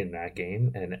in that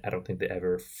game. And I don't think they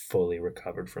ever fully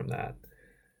recovered from that.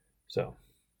 So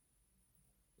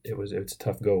it's a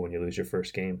tough go when you lose your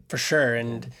first game. For sure.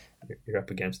 And you're up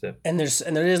against it. And there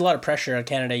is a lot of pressure on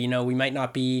Canada.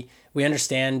 We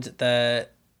understand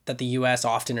that the US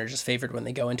often are just favored when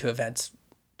they go into events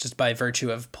just by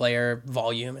virtue of player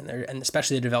volume and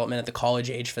especially the development at the college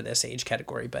age for this age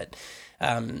category. But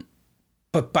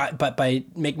by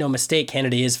make no mistake,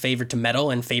 Canada is favored to medal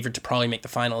and favored to probably make the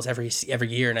finals every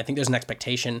year. And I think there's an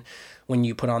expectation when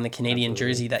you put on the Canadian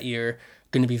jersey that you're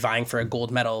going to be vying for a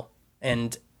gold medal.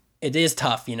 And it is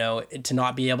tough, to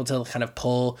not be able to kind of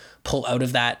pull out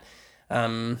of that.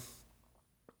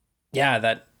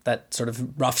 That sort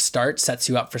of rough start sets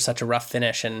you up for such a rough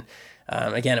finish. And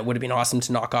again, it would have been awesome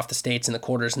to knock off the States in the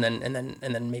quarters and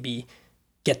then maybe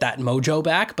get that mojo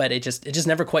back, but it just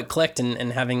never quite clicked.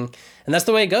 And that's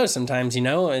the way it goes sometimes.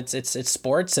 It's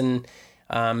sports, and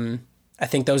I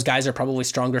think those guys are probably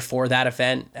stronger for that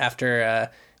event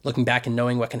after looking back and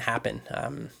knowing what can happen.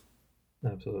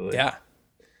 Absolutely. Yeah.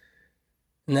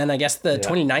 And then I guess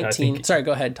 2019. Sorry,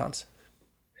 go ahead, Tons.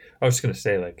 I was just going to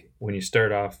say, like, when you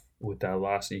start off with that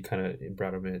loss, you kind of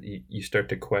brought up, you start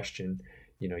to question,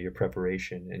 your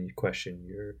preparation, and you question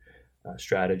your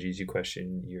strategies, you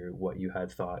question what you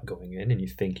had thought going in, and you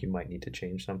think you might need to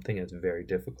change something. It's very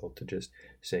difficult to just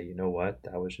say, you know what,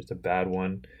 that was just a bad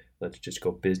one. Let's just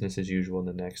go business as usual in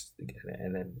the next,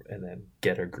 and then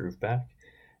get our groove back.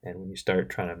 And when you start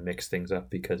trying to mix things up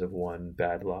because of one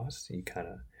bad loss,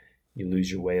 you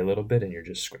lose your way a little bit and you're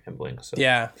just scrambling. So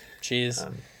yeah, geez.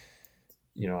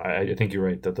 I think you're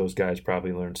right that those guys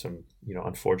probably learned some,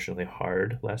 unfortunately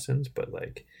hard lessons, but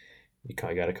like you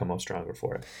kind of got to come out stronger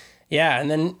for it. Yeah,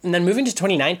 and then moving to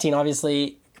 2019,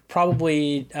 obviously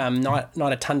probably not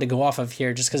a ton to go off of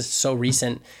here just because it's so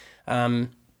recent.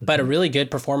 But a really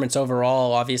good performance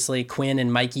overall. Obviously, Quinn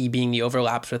and Mikey being the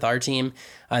overlaps with our team,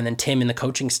 and then Tim and the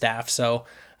coaching staff. So,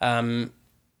 at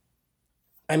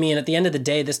the end of the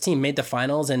day, this team made the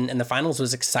finals, and the finals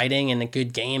was exciting and a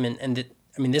good game.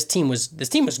 This team was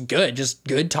good, just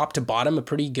good top to bottom, a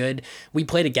pretty good. We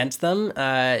played against them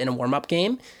in a warm up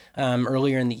game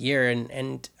earlier in the year,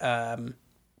 and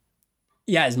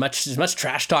as much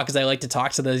trash talk as I like to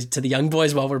talk to the young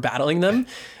boys while we're battling them.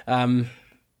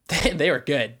 They were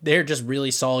good. They're just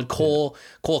really solid. Cole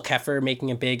Keffer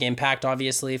making a big impact,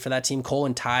 obviously, for that team. Cole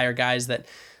and Ty are guys that,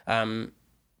 on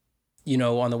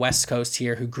the West Coast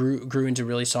here who grew into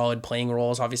really solid playing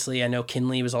roles. Obviously, I know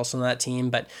Kinley was also on that team,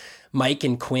 but Mike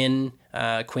and Quinn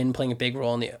playing a big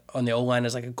role on the O-line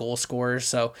as like a goal scorer.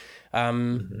 So,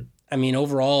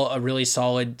 overall, a really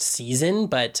solid season,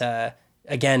 but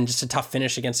again, just a tough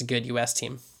finish against a good U.S.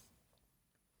 team.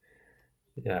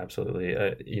 Yeah, absolutely.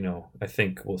 I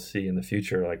think we'll see in the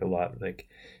future, like a lot, like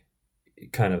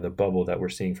kind of the bubble that we're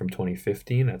seeing from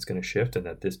 2015, that's going to shift, and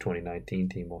that this 2019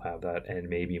 team will have that and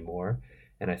maybe more.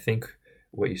 And I think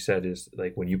what you said is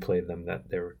like when you played them, that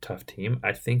they were a tough team.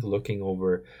 I think looking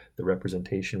over the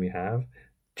representation we have,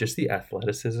 just the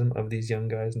athleticism of these young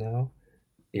guys now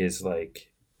is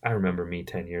like, I remember me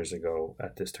 10 years ago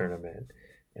at this tournament,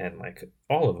 and like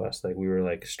all of us, like we were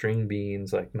like string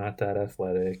beans, like not that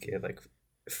athletic. Like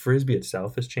Frisbee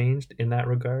itself has changed in that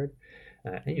regard.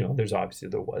 And, there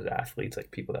was athletes, like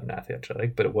people that are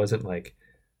athletic, but it wasn't like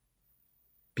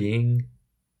being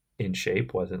in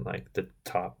shape wasn't like the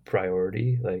top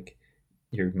priority. Like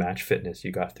your match fitness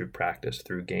you got through practice,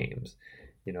 through games.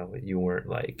 You know, you weren't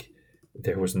like,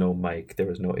 there was no mic, there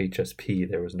was no HSP,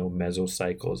 there was no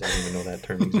mesocycles. I didn't even know that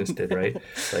term existed, right?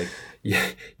 Like you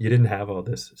didn't have all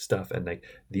this stuff. And like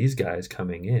these guys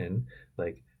coming in,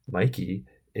 like Mikey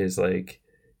is like,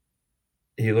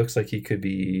 he looks like he could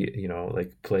be, you know,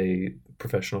 like play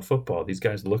professional football. These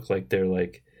guys look like they're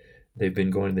like, they've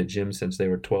been going to the gym since they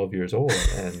were 12 years old.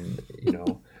 And, you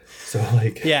know, so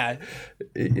like, yeah,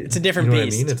 it's a different beast.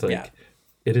 What I mean? It's like,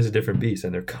 it is a different beast,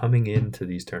 and they're coming into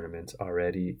these tournaments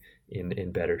already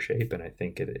in better shape. And I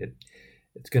think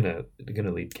it's gonna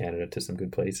lead Canada to some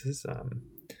good places.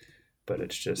 But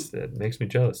it's just, it makes me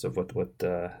jealous of what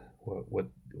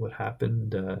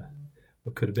happened,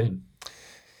 what could have been.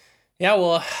 Yeah,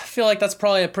 well, I feel like that's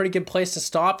probably a pretty good place to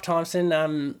stop, Thompson.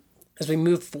 As we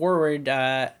move forward,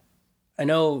 I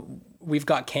know we've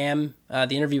got Cam,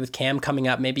 the interview with Cam coming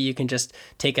up. Maybe you can just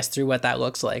take us through what that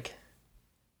looks like.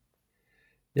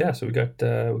 Yeah, so we got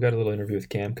a little interview with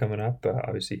Cam coming up.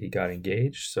 Obviously, he got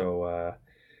engaged, so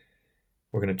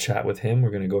we're gonna chat with him.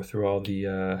 We're gonna go through all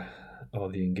the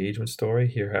engagement story,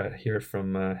 hear it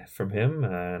from him,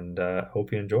 and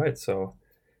hope you enjoy it. So,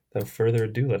 without further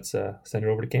ado, let's send it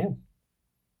over to Cam.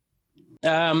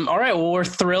 All right. Well, we're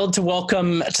thrilled to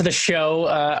welcome to the show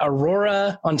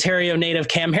Aurora, Ontario native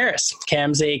Cam Harris.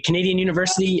 Cam's a Canadian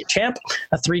University champ,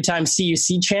 a 3-time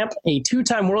CUC champ, a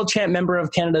 2-time world champ, member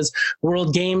of Canada's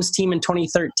World Games team in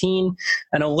 2013,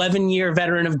 an 11-year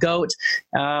veteran of GOAT.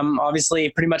 Obviously,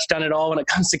 pretty much done it all when it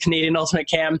comes to Canadian Ultimate.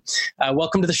 Cam,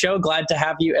 welcome to the show. Glad to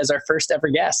have you as our first ever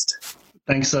guest.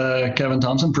 Thanks, Kevin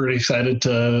Thompson. Pretty excited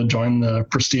to join the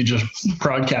prestigious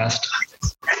broadcast.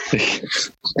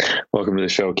 Welcome to the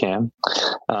show, Cam.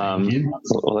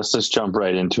 Well, let's just jump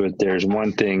right into it. There's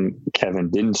one thing Kevin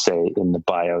didn't say in the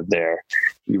bio there.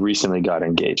 You recently got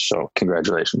engaged, so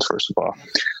congratulations, first of all.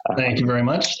 Thank you very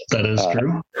much. That is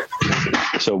true.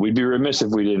 So we'd be remiss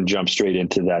if we didn't jump straight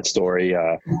into that story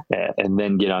and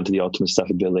then get onto the ultimate stuff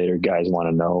a bit later. Guys want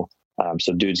to know.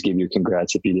 So dudes, give you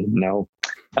congrats if you didn't know.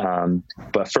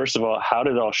 But first of all, how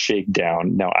did it all shake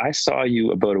down? Now, I saw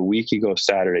you about a week ago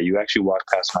Saturday. You actually walked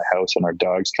past my house and our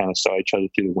dogs kind of saw each other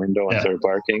through the window and started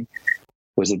barking.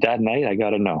 Was it that night? I got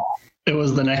to know. It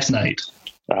was the next night.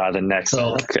 The next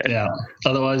night. Okay. Yeah.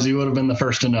 Otherwise, you would have been the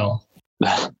first to know.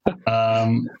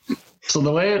 So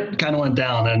the way it kind of went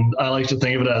down, and I like to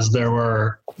think of it as there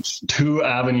were 2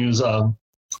 avenues of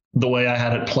the way I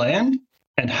had it planned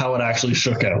and how it actually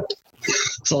shook out.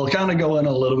 So I'll kind of go in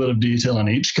a little bit of detail on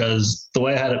each, because the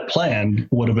way I had it planned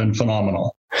would have been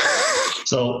phenomenal.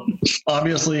 So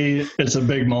obviously it's a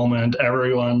big moment.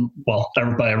 Everyone, well,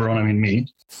 by everyone, I mean me,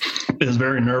 is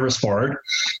very nervous for it.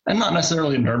 And not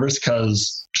necessarily nervous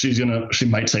because she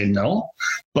might say no,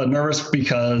 but nervous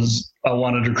because I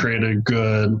wanted to create a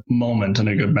good moment and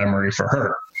a good memory for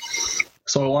her.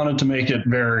 So I wanted to make it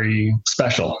very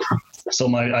special. So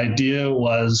my idea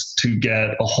was to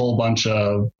get a whole bunch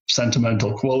of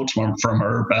sentimental quotes from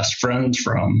her best friends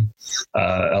from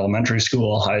elementary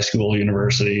school, high school,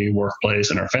 university,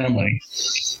 workplace, and her family,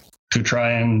 to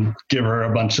try and give her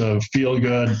a bunch of feel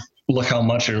good, look how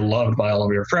much you're loved by all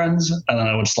of your friends. And then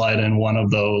I would slide in one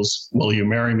of those, will you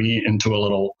marry me, into a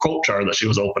little quote jar that she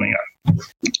was opening up.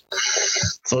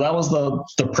 So that was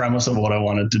the premise of what I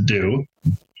wanted to do.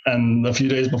 And a few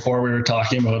days before, we were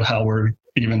talking about how we're,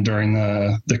 even during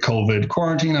the COVID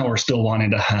quarantine, how we're still wanting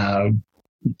to have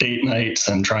date nights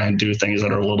and try and do things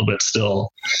that are a little bit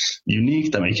still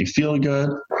unique, that make you feel good.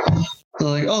 They're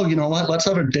like, oh, you know what? Let's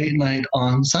have a date night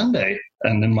on Sunday.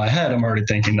 And in my head, I'm already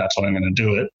thinking that's when I'm going to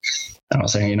do it. And I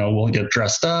was saying, we'll get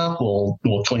dressed up, we'll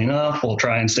clean up, we'll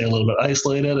try and stay a little bit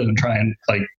isolated and try and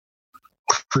like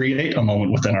create a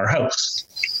moment within our house.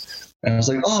 And I was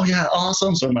like, oh yeah,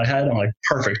 awesome. So in my head, I'm like,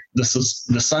 perfect. This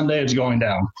Sunday, it's going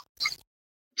down.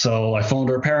 So I phoned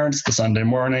her parents the Sunday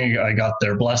morning. I got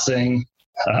their blessing,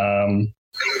 and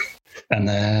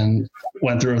then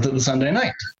went through with it the Sunday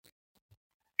night.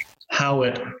 How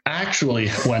it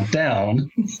actually went down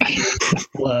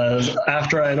was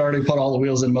after I had already put all the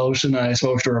wheels in motion, I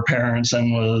spoke to her parents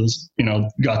and was,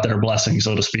 got their blessing,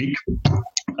 so to speak.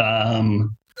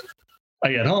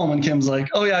 I get home and Kim's like,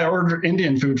 oh yeah, I ordered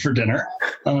Indian food for dinner.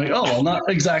 I'm like, oh, well, not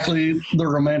exactly the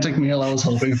romantic meal I was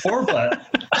hoping for, but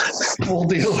we'll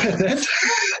deal with it.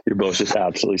 You're both just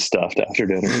absolutely stuffed after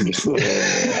dinner. And just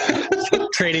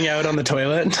trading out on the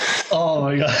toilet. Oh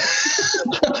my God.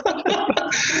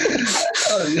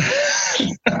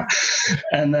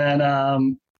 And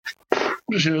then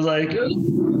she was like,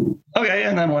 okay,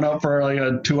 and then went out for like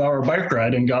a 2-hour bike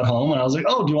ride and got home. And I was like,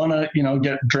 oh, do you want to,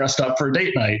 get dressed up for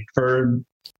date night, for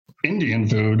Indian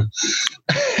food.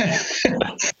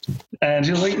 And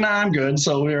she was like, nah, I'm good.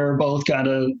 So we were both kind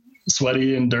of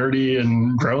sweaty and dirty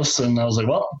and gross. And I was like,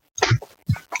 well,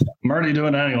 I'm already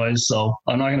doing it anyways, so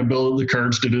I'm not going to build the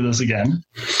courage to do this again.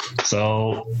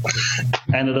 So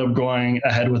ended up going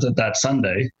ahead with it that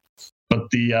Sunday. But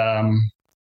the,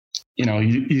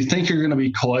 you think you're going to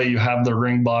be coy. You have the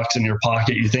ring box in your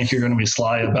pocket. You think you're going to be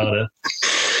sly about it.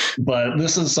 But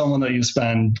this is someone that you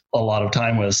spend a lot of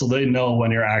time with. So they know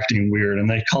when you're acting weird and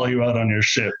they call you out on your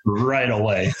shit right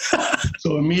away.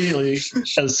 So immediately,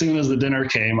 as soon as the dinner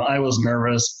came, I was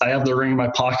nervous. I have the ring in my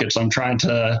pocket. So I'm trying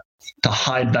to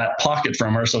hide that pocket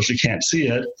from her so she can't see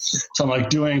it. So I'm like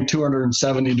doing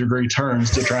 270-degree turns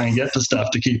to try and get to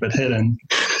stuff to keep it hidden.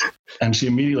 And she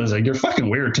immediately was like, you're fucking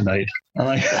weird tonight. I'm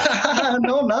like,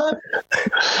 no, I'm not.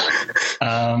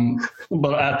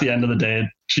 But at the end of the day,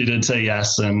 she did say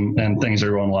yes, and things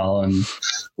are going well. And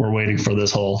we're waiting for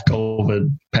this whole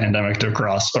COVID pandemic to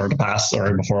pass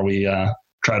before we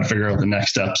try to figure out the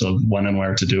next steps of when and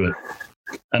where to do it.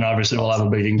 And obviously we'll have a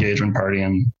big engagement party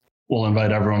and we'll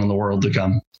invite everyone in the world to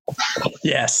come.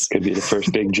 Yes. Could be the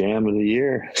first big jam of the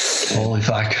year. Holy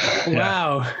fuck.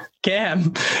 Wow. Yeah.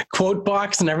 Cam, quote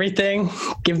box and everything.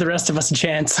 Give the rest of us a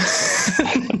chance.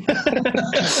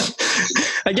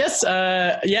 I guess,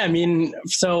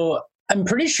 so I'm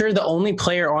pretty sure the only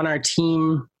player on our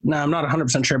team, I'm not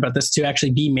 100% sure about this, to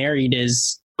actually be married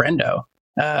is Brendo.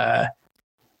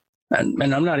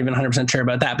 And I'm not even 100% sure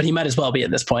about that, but he might as well be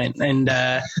at this point. And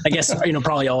I guess,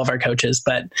 probably all of our coaches,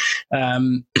 but I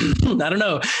don't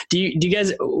know. Do you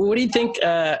guys, what do you think?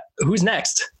 Who's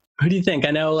next? Who do you think?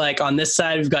 I know, like, on this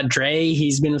side, we've got Dre.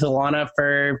 He's been with Alana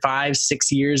for 5-6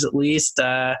 years at least.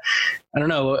 I don't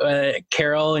know.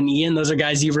 Carol and Ian, those are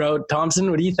guys you wrote.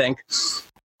 Thompson, what do you think?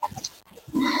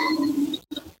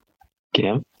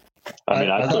 Cam? I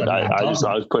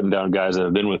was putting down guys that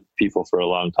have been with people for a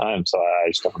long time, so I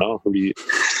just don't know. Who do you?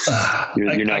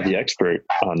 You're not the expert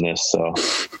on this, so.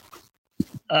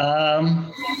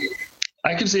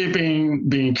 I could see it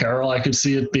being Carol. I coid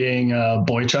see it being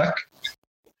Boychuk.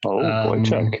 Oh,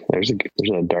 Boychuk. There's a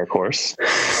dark horse.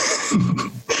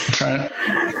 I'm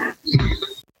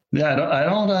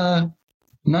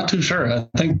not too sure. I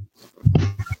think,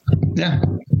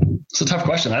 it's a tough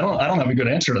question. I don't have a good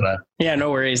answer to that. Yeah, no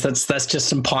worries. That's just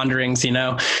some ponderings, who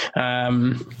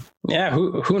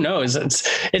knows?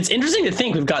 It's interesting to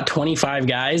think we've got 25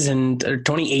 guys and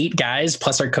 28 guys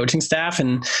plus our coaching staff.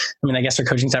 And I guess our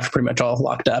coaching staff are pretty much all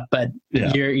locked up, but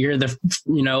you're the,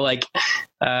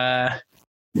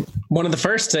 one of the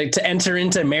first to enter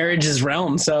into marriage's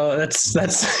realm. So that's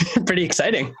pretty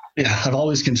exciting. Yeah, I've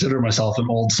always considered myself an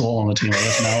old soul on the team. I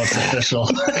guess now it's official.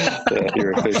 Yeah,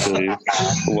 you're officially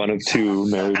one of two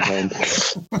married men.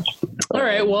 All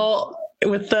right. Well,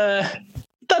 with that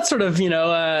sort of,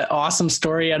 awesome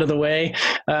story out of the way,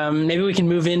 maybe we can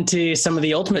move into some of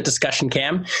the ultimate discussion,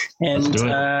 Cam. And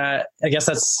I guess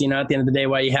that's, at the end of the day,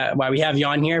 why we have you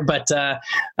on here. But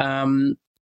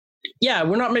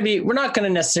we're not going to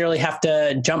necessarily have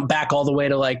to jump back all the way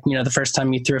to the first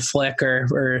time you threw a flick or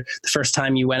the first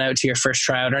time you went out to your first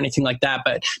tryout or anything like that.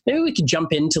 But maybe we could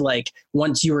jump into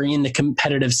once you were in the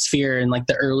competitive sphere in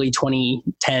the early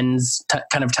 2010s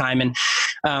kind of time. And,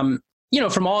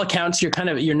 from all accounts,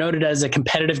 you're noted as a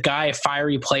competitive guy, a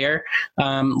fiery player.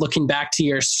 Looking back to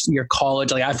your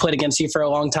college, I've played against you for a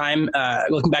long time.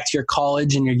 Looking back to your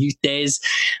college and your youth days,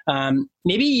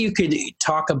 maybe you could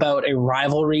talk about a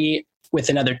rivalry with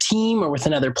another team or with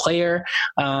another player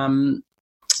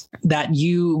that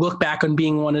you look back on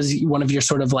being one of your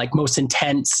sort of most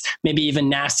intense, maybe even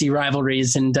nasty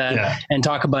rivalries, and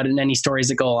talk about it and any stories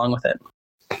that go along with it.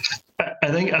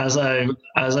 I think as I've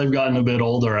gotten a bit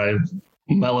older, I've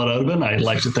mellowed out a bit. I'd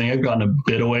like to think I've gotten a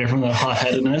bit away from the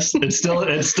hot-headedness. It's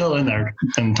still in there,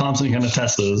 and Thompson can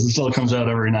attest to this. It still comes out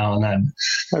every now and then.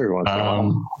 Every once in a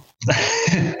while.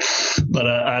 But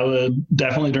I would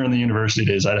definitely, during the university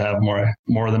days, I'd have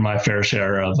more than my fair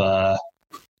share of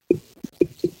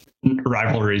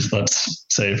rivalries, let's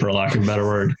say, for lack of a better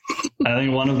word. I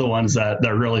think one of the ones that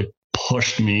really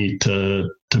pushed me to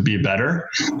be better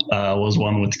was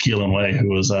one with Keelan Way, who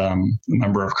was a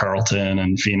member of Carleton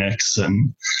and Phoenix,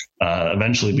 and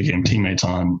eventually became teammates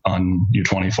on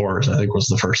U24s, I think was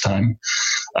the first time.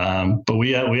 But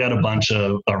we had a bunch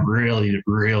of really,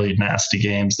 really nasty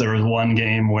games. There was one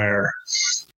game where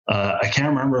I can't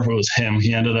remember if it was him.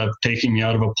 He ended up taking me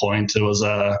out of a point. It was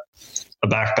a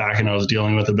backpack, and I was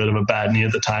dealing with a bit of a bad knee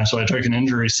at the time, so I took an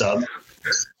injury sub.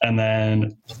 And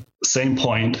then same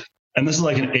point, and this is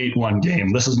an 8-1 game.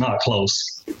 This is not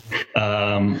close.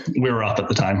 We were up at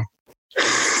the time.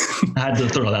 I had to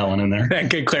throw that one in there.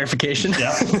 Good clarification.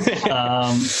 Yeah.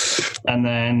 And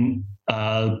then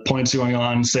points going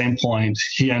on, same point.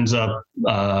 He ends up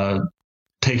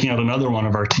taking out another one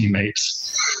of our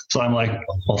teammates. So I'm like,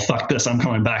 well, fuck this. I'm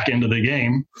coming back into the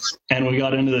game. And we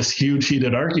got into this huge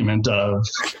heated argument of,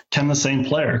 can the same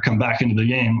player come back into the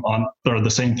game on or the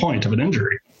same point of an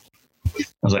injury? I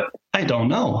was like, I don't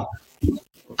know.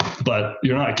 But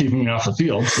you're not keeping me off the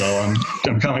field, so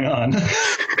I'm coming on.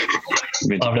 I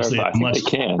mean, Obviously, they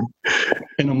can.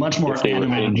 In a much more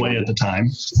animated way at the time.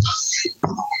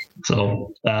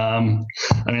 So, I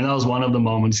mean, that was one of the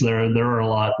moments. There were a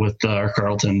lot with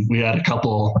Carleton. We had a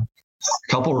couple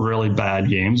really bad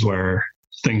games where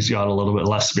things got a little bit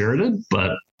less spirited,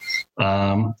 but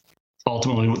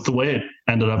ultimately, the way it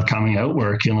ended up coming out,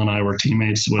 where Keelan and I were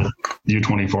teammates with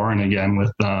U24 and again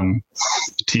with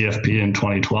TFP in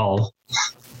 2012,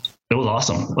 it was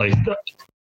awesome. Like,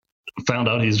 found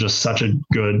out he's just such a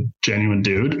good, genuine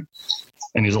dude,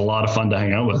 and he's a lot of fun to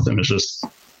hang out with. And it's just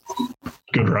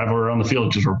good rivalry on the field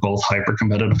because we're both hyper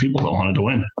competitive people that wanted to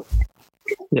win.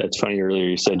 Yeah, it's funny. Earlier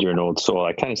you said you're an old soul.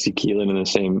 I kind of see Keelan in the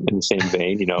same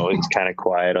vein. You know, it's kind of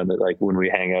quiet on the, like when we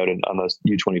hang out on those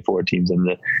U24 teams and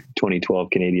the 2012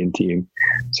 Canadian team.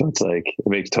 So it's like it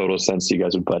makes total sense you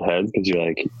guys would butt heads because you're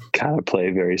like kind of play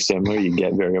very similar. You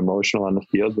get very emotional on the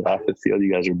field, but off the field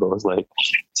you guys are both like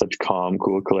such calm,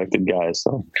 cool, collected guys.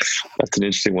 So that's an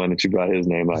interesting one that you brought his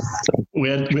name up. So We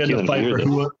had to fight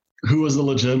for who was the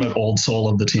legitimate old soul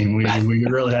of the team. We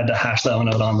really had to hash that one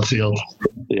out on the field.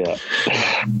 Yeah.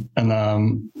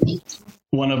 And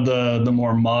one of the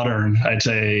more modern, I'd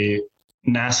say,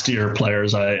 nastier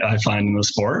players I find in the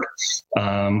sport,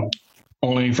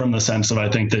 only from the sense of I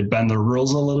think they bend the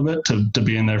rules a little bit to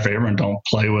be in their favor and don't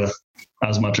play with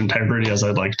as much integrity as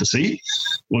I'd like to see,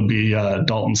 would be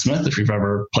Dalton Smith, if you've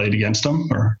ever played against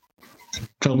him or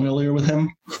familiar with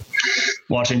him.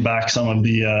 Watching back some of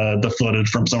the footage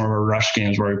from some of our rush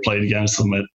games where we played against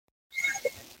them,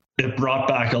 it brought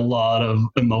back a lot of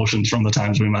emotions from the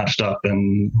times we matched up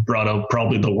and brought out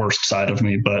probably the worst side of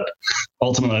me. But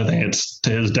ultimately, I think it's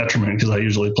to his detriment because I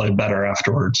usually play better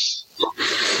afterwards.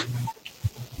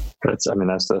 That's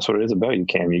what it is about you,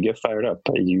 Cam. You get fired up,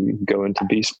 but you go into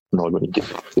beast mode when you get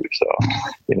to. So,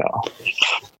 you know,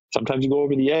 sometimes you go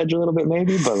over the edge a little bit,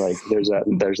 maybe, but like there's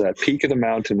that peak of the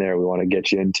mountain there we want to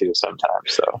get you into sometimes.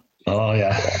 So. Oh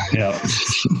yeah.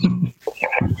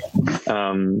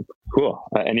 Cool.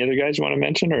 Any other guys you want to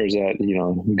mention, or is that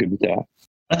good with that?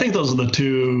 I think those are the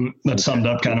two that summed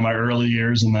up kind of my early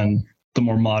years and then the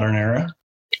more modern era.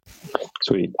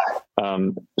 Sweet.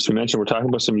 So we mentioned we're talking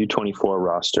about some U24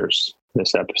 rosters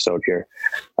this episode here.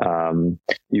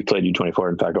 You played U24.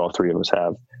 In fact, all three of us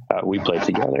have. We played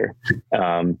together.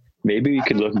 Maybe we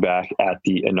could look back at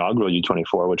the inaugural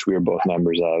U24, which we were both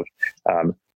members of.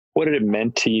 What did it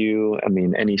mean to you? I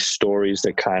mean, any stories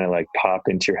that kind of like pop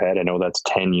into your head? I know that's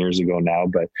 10 years ago now,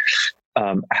 but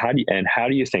how do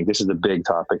you think, this is the big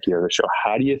topic here of the show,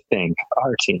 how do you think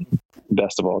our team,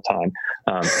 best of all time,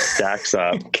 stacks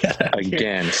up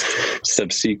against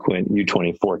subsequent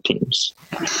U24 teams?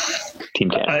 Team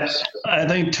Canada's. I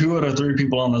think 2 out of 3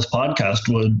 people on this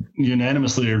podcast would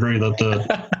unanimously agree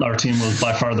that our team was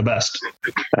by far the best.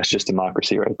 That's just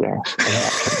democracy right there.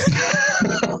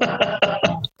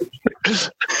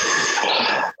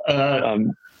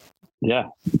 Yeah.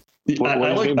 What do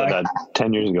you think about that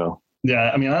 10 years ago?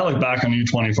 Yeah, I mean, I look back on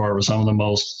U24 with some of the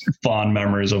most fond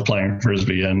memories of playing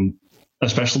Frisbee, and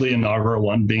especially inaugural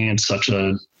one being in such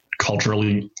a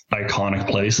culturally iconic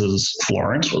place as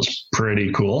Florence was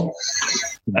pretty cool.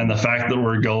 And the fact that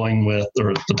we're going with,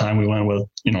 or at the time we went with,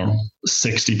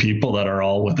 60 people that are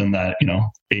all within that,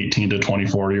 18 to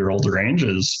 24-year-old range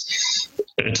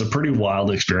it's a pretty wild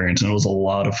experience. And it was a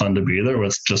lot of fun to be there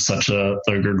with just such a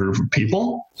good group of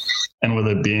people. And with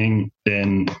it being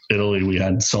in Italy, we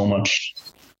had so much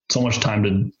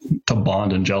time to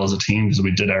bond and gel as a team because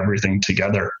we did everything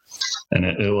together, and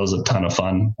it was a ton of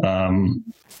fun. I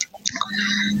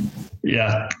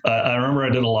remember I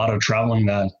did a lot of traveling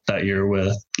that year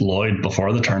with Lloyd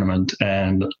before the tournament,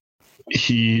 and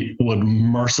he would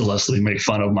mercilessly make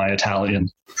fun of my Italian.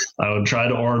 I would try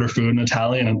to order food in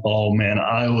Italian, and oh man,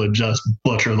 I would just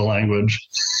butcher the language.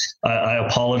 I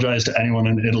apologize to anyone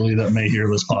in Italy that may hear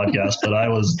this podcast, but I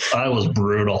was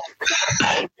brutal.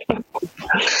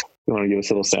 You want to give us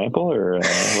a little sample, or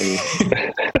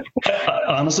I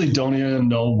honestly don't even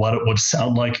know what it would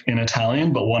sound like in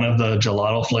Italian, but one of the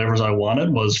gelato flavors I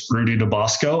wanted was frutti di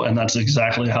Bosco, and that's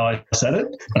exactly how I said it.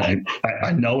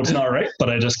 I know it's not right, but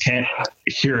I just can't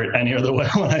hear it any other way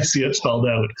when I see it spelled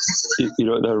out. You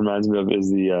know what that reminds me of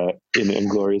is the in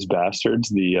Inglourious Bastards,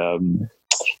 the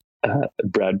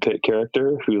Brad Pitt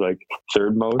character who like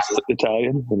third most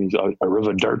Italian, and he's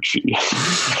Arrivederci.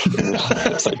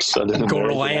 It's like Southern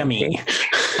Gorlami.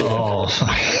 Oh,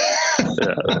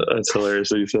 yeah, that's hilarious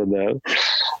that you said that.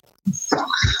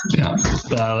 yeah.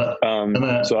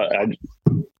 So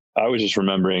I was just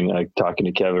remembering, like, talking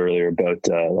to Kev earlier about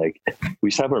like we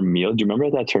used to have our meal. Do you remember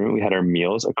at that tournament we had our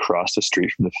meals across the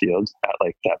street from the field at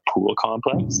like that pool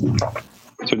complex?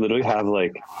 So we literally have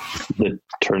like the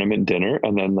tournament dinner,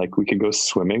 and then like we could go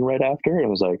swimming right after. And it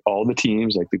was like all the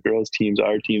teams, like the girls' teams,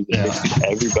 our teams,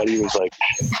 everybody was like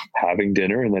having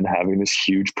dinner and then having this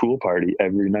huge pool party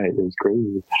every night. It was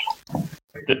crazy.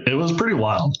 It was pretty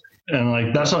wild. And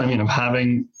like, that's what I mean of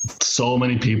having so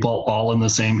many people all in the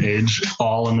same age,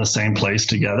 all in the same place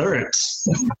together.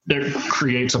 It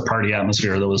creates a party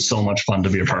atmosphere that was so much fun to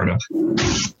be a part of.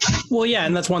 Well, yeah.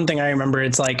 And that's one thing I remember.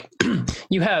 It's like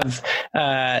you have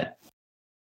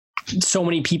so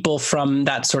many people from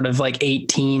that sort of like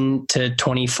 18 to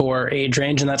 24 age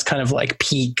range. And that's kind of like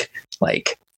peak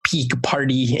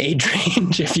party age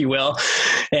range, if you will.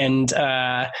 And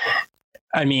I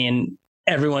mean,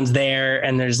 everyone's there,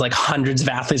 and there's like hundreds of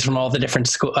athletes from all the different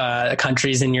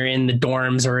countries, and you're in the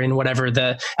dorms or in whatever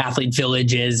the athlete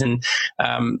village is. And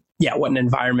what an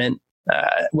environment.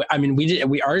 I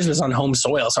mean, ours was on home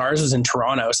soil. So ours was in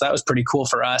Toronto. So that was pretty cool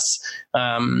for us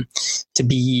to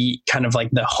be kind of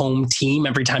like the home team.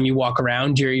 Every time you walk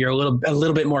around, you're a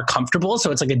little bit more comfortable.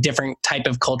 So it's like a different type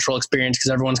of cultural experience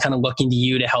because everyone's kind of looking to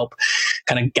you to help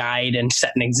kind of guide and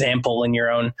set an example in your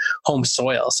own home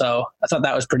soil. So I thought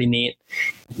that was pretty neat.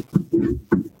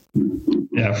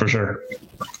 Yeah, for sure.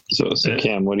 So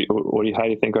Cam, how do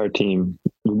you think our team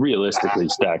realistically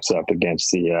stacks up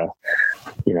against the,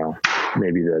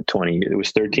 maybe the 20? It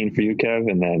was 13 for you, Kev,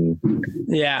 and then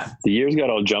the years got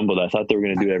all jumbled. I thought they were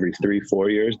going to do it every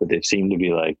 3-4 years, but they seem to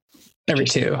be like every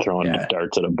 2 throwing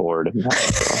darts at a board.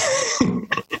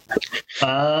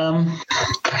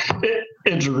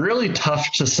 It's really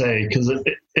tough to say because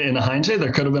in hindsight,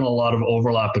 there could have been a lot of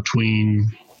overlap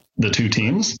between the two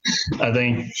teams. I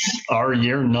think our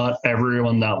year, not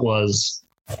everyone that was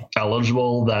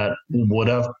eligible that would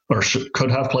have or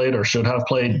could have played or should have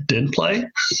played did play.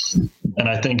 And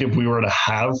I think if we were to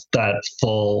have that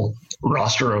full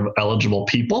roster of eligible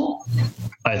people,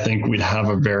 I think we'd have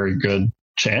a very good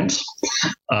chance.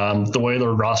 The way the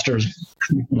rosters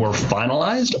were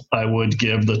finalized, I would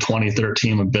give the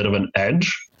 2013 a bit of an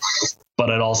edge. But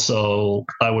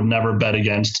I would never bet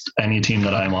against any team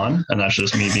that I'm on, and that's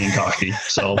just me being cocky.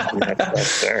 So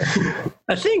that's fair.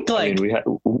 I think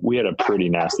we had a pretty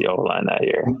nasty O-line that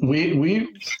year.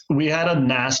 We had a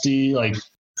nasty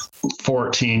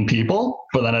 14 people,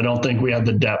 but then I don't think we had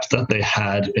the depth that they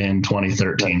had in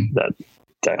 2013.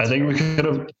 I think we could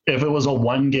have, if it was a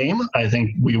one game, I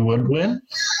think we would win.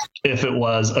 If it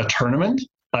was a tournament,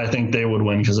 I think they would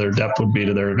win because their depth would be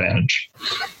to their advantage.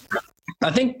 I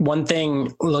think one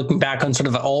thing, looking back on sort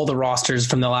of all the rosters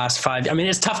from the last 5, I mean,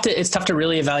 it's tough to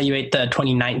really evaluate the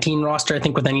 2019 roster, I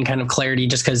think, with any kind of clarity,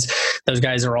 just because those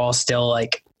guys are all still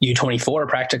like U24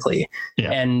 practically.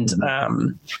 Yeah. And,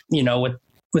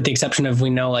 with the exception of,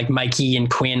 we know like Mikey and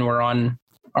Quinn are on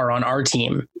our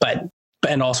team,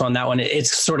 and also on that one,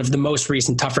 it's sort of the most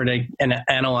recent, tougher to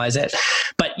analyze it.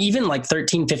 But even like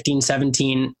 13, 15,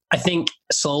 17, I think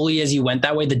slowly as you went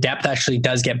that way, the depth actually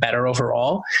does get better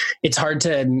overall. It's hard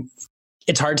to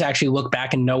actually look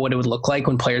back and know what it would look like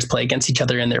when players play against each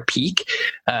other in their peak,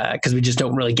 because we just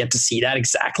don't really get to see that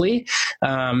exactly.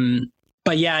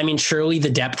 But yeah, I mean, surely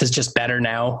the depth is just better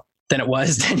now than it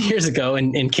was 10 years ago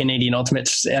in Canadian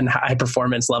Ultimates and high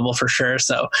performance level for sure.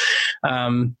 So,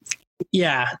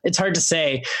 yeah, it's hard to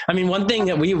say. I mean, one thing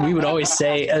that we would always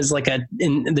say as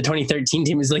in the 2013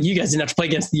 team is like, you guys didn't have to play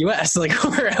against the US. Like,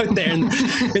 we're out there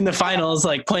in the finals,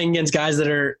 like playing against guys that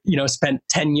are, spent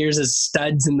 10 years as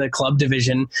studs in the club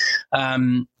division.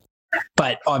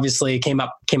 But obviously came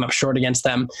up short against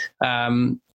them.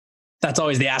 That's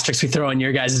always the asterisk we throw on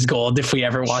your guys' gold if we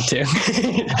ever want to.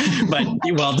 But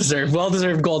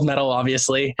well-deserved gold medal,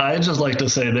 obviously. I'd just like to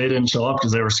say they didn't show up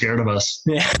because they were scared of us.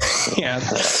 Yeah.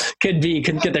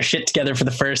 Couldn't get their shit together for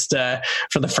the first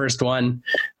one.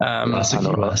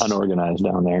 Unorganized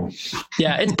down there.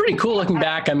 Yeah, it's pretty cool looking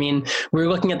back. I mean, we were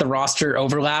looking at the roster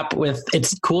overlap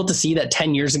it's cool to see that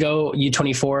 10 years ago,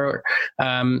 U24,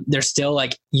 they're still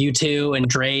like U2 and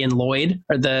Dre and Lloyd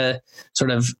are the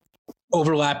sort of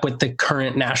overlap with the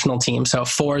current national team. So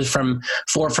 4 from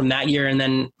that year, and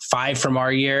then 5 from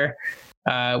our year,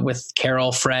 with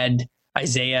Carol, Fred,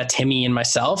 Isaiah, Timmy, and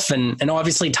myself, and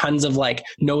obviously tons of like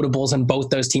notables in both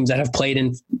those teams that have played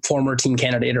in former Team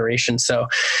Canada iterations. So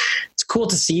it's cool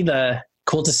to see the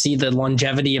cool to see the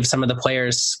longevity of some of the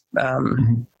players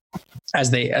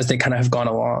as they kind of have gone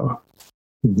along.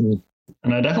 Mm-hmm.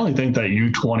 And I definitely think that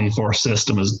U24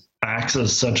 system acts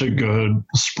as such a good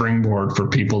springboard for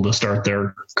people to start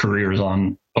their careers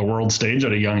on a world stage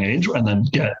at a young age, and then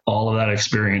get all of that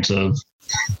experience of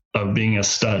being a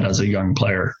stud as a young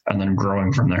player and then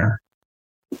growing from there.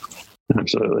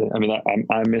 Absolutely. I mean,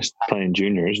 I missed playing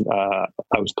juniors. I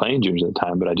was playing juniors at the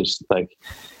time, but I just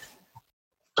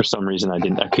for some reason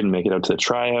I couldn't make it out to the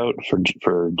tryout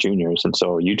for juniors. And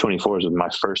so U24s was my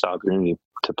first opportunity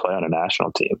to play on a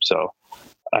national team. So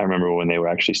I remember when they were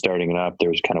actually starting it up, there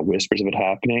was kind of whispers of it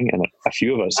happening. And a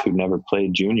few of us who never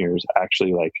played juniors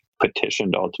actually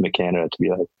petitioned Ultimate Canada to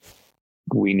be like,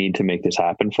 we need to make this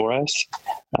happen for us.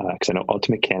 Because I know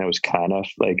Ultimate Canada was kind of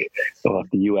like, well, if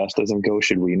the US doesn't go,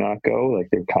 should we not go? Like,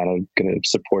 they're kind of going to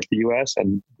support the US.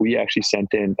 And we actually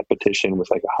sent in a petition with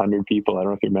 100 people. I don't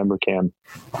know if you remember, Cam.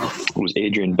 It was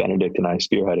Adrian Benedict and I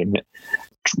spearheading it.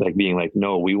 Being like,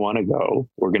 no, we want to go.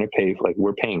 We're going to pay.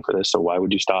 We're paying for this. So why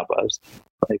would you stop us?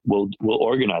 We'll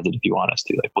organize it if you want us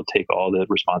to. We'll take all the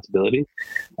responsibility.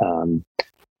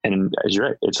 And as you're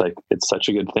right, it's such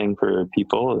a good thing for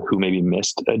people who maybe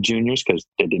missed juniors because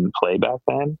they didn't play back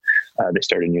then. They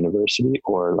started in university,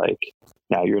 or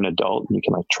now you're an adult and you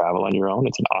can travel on your own.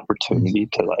 It's an opportunity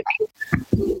to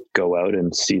go out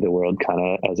and see the world kind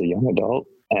of as a young adult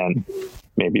and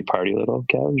maybe party a little,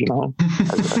 Kev,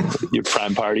 your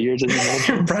prime party years, as you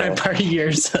mentioned. Prime party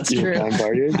years, that's your true. Prime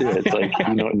party years, yeah.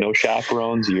 It's no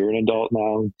chaperones. You're an adult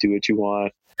now. Do what you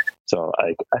want. So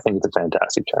I think it's a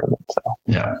fantastic tournament. So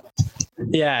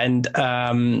yeah, and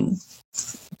I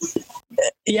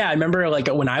remember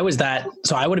when I was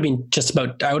so I would have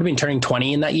been turning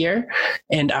 20 in that year,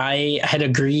 and I had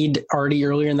agreed already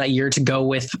earlier in that year to go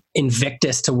with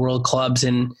Invictus to World Clubs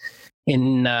in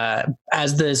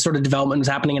as the sort of development was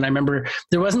happening. And I remember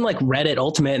there wasn't Reddit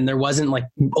Ultimate, and there wasn't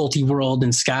Ulti World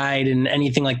and Sky and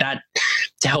anything like that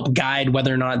to help guide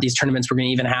whether or not these tournaments were going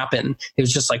to even happen. It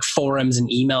was just forums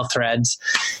and email threads.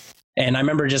 And I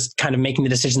remember just kind of making the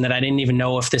decision that I didn't even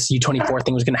know if this U24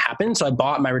 thing was going to happen. So I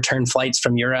bought my return flights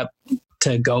from Europe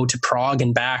to go to Prague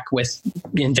and back with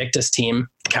the Invictus team,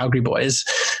 Calgary boys,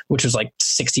 which was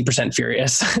 60%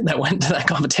 Furious that went to that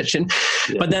competition.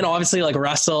 Yeah. But then obviously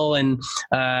Russell and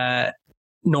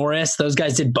Norris, those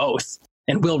guys did both.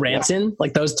 And Will Ranson,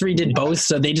 those three did both.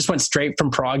 So they just went straight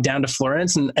from Prague down to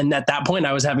Florence. And at that point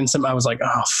I was like,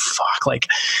 oh, fuck.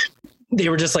 They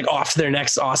were just off to their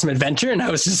next awesome adventure. And I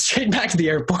was just straight back to the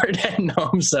airport heading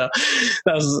home. So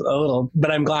that was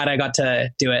but I'm glad I got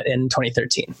to do it in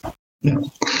 2013. Yeah.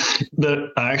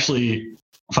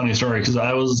 Funny story, because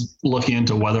I was looking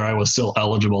into whether I was still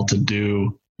eligible to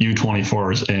do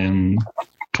U24s in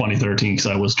 2013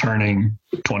 because I was turning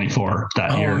 24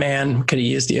 that year. Oh man, could have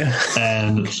used you.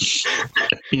 And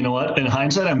you know what? In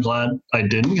hindsight, I'm glad I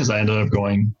didn't, because I ended up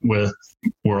going with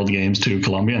World Games to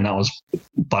Colombia, and that was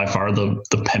by far the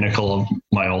pinnacle of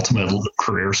my ultimate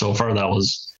career so far. That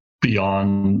was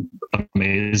beyond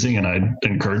amazing, and I'd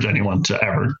encourage anyone to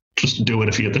ever just do it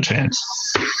if you get the chance.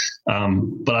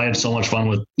 But I had so much fun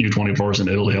with U24s in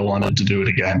Italy. I wanted to do it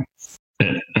again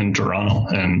in Toronto,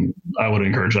 and I would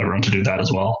encourage everyone to do that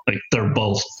as well. They're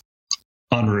both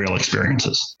unreal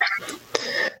experiences.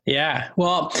 Yeah.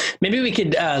 Well, maybe we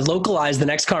could localize the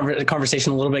next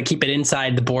conversation a little bit, keep it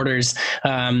inside the borders.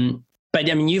 But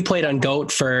I mean, you've played on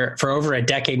GOAT for over a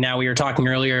decade now. We were talking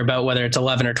earlier about whether it's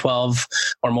 11 or 12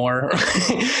 or more.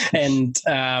 And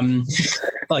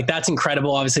that's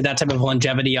incredible. Obviously that type of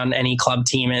longevity on any club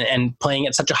team and playing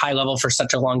at such a high level for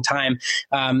such a long time.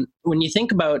 When you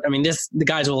think about, the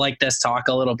guys will like this talk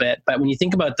a little bit, but when you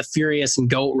think about the Furious and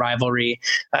GOAT rivalry,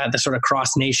 the sort of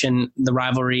cross nation, the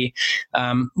rivalry,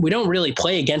 we don't really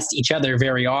play against each other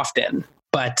very often.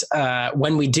 But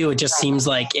when we do, it just seems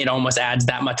like it almost adds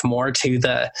that much more to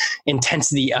the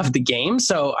intensity of the game.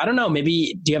 So I don't know,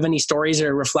 maybe do you have any stories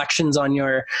or reflections on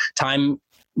your time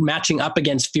matching up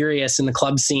against Furious in the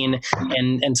club scene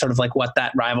and sort of what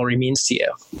that rivalry means to you?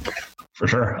 For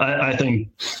sure. I think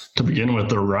to begin with,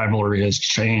 the rivalry has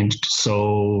changed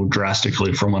so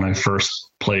drastically from when I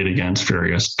first played against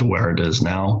Furious to where it is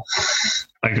now.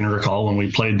 I can recall when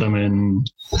we played them in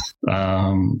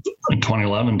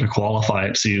 2011 to qualify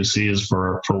at CUCs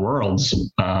for Worlds.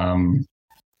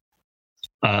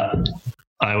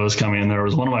 I was coming in there. It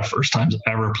was one of my first times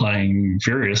ever playing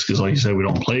Furious because, like you said, we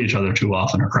don't play each other too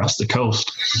often across the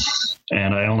coast.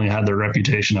 And I only had their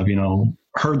reputation of,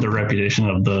 heard the reputation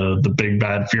of the big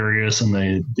bad Furious, and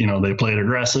they played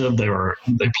aggressive. They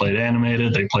played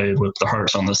animated. They played with the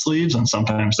hearts on the sleeves, and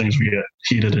sometimes things would get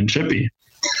heated and chippy.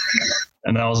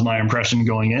 And that was my impression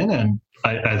going in. And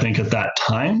I think at that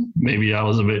time, maybe I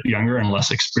was a bit younger and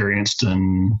less experienced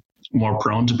and more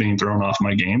prone to being thrown off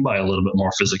my game by a little bit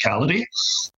more physicality.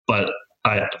 But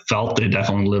I felt they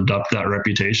definitely lived up to that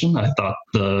reputation. I thought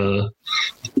the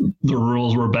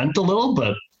rules were bent a little,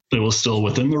 but it was still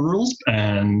within the rules,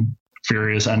 and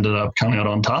Furious ended up coming out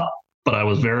on top. But I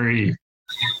was very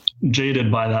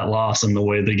jaded by that loss and the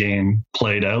way the game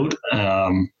played out.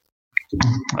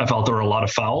 I felt there were a lot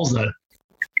of fouls that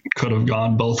could have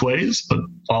gone both ways, but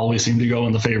always seemed to go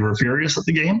in the favor of Furious at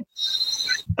the game.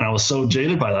 And I was so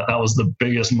jaded by that. That was the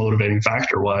biggest motivating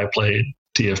factor why I played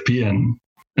TFP in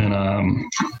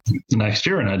the next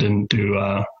year, and I didn't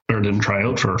try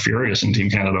out for Furious in Team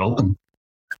Canada Open.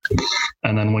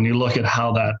 And then when you look at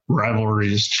how that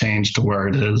rivalry has changed to where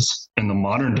it is in the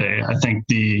modern day, I think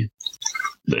the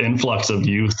influx of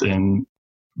youth in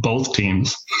both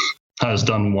teams has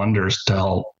done wonders to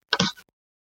help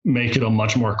make it a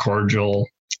much more cordial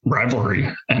rivalry.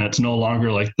 And it's no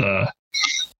longer like the,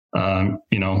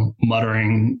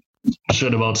 muttering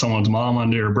shit about someone's mom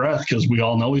under your breath, because we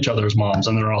all know each other's moms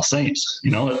and they're all saints.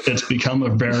 It's become a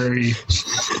very,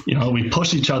 we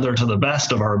push each other to the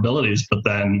best of our abilities, but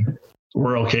then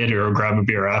we're okay to go grab a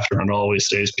beer after, and it always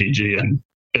stays PG. And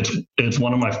it's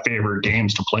one of my favorite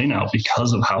games to play now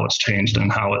because of how it's changed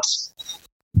and how it's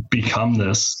become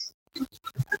this.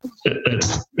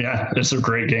 It's a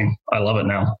great game. I love it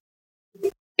now.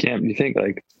 Cam, you think,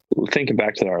 thinking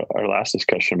back to our last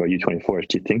discussion about U24s,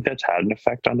 do you think that's had an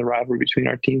effect on the rivalry between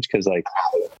our teams? Because,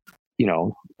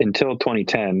 until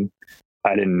 2010,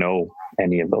 I didn't know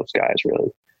any of those guys really.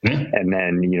 Mm-hmm. And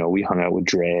then, we hung out with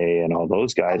Dre and all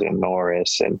those guys, and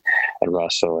Norris and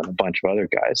Russell and a bunch of other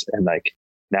guys. And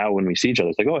now when we see each other,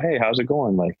 it's like, oh, hey, how's it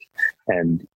going?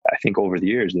 And I think over the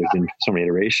years, there's been so many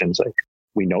iterations,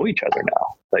 we know each other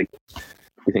now.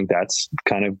 You think that's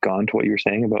kind of gone to what you were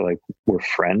saying about we're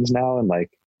friends now, and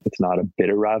it's not a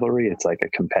bitter rivalry, it's a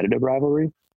competitive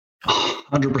rivalry?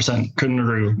 100%. Couldn't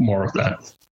agree more with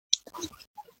that.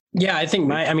 Yeah, I think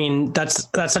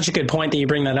that's such a good point that you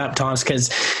bring that up, Thomas, because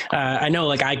I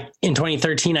know in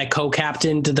 2013 I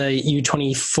co-captained the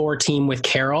U24 team with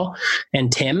Carol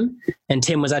and Tim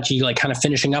was actually kind of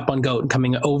finishing up on GOAT and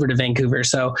coming over to Vancouver,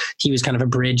 so he was kind of a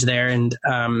bridge there. And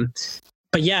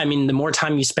but yeah, the more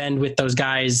time you spend with those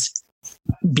guys,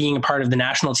 being a part of the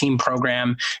national team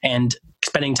program and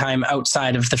spending time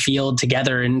outside of the field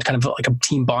together in kind of like a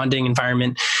team bonding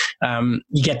environment,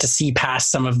 you get to see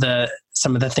past some of the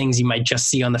things you might just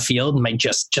see on the field and might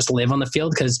just live on the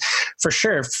field. Because for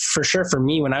sure for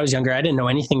me, when I was younger, I didn't know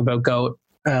anything about GOAT.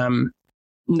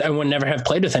 I would never have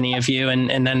played with any of you.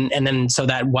 And then so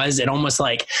that it almost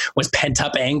was pent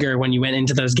up anger when you went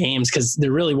into those games. Cause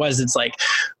there really was, it's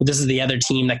this is the other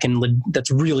team that's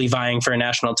really vying for a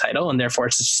national title. And therefore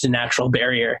it's just a natural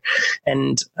barrier.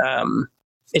 And,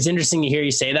 it's interesting to hear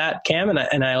you say that, Cam.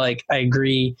 And I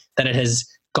agree that it's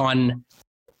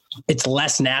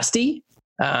less nasty,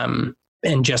 and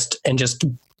just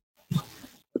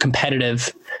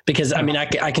competitive, because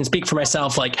I can speak for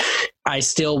myself. I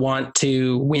still want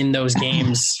to win those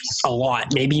games a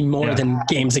lot, maybe more than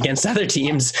games against other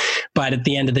teams. But at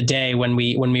the end of the day, when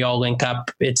we all link up,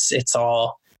 it's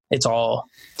all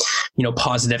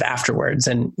positive afterwards.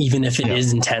 And even if it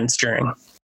is intense during.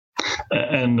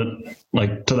 And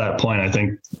to that point, I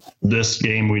think this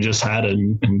game we just had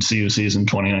in CUC's in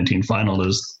 2019 final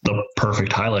is the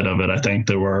perfect highlight of it. I think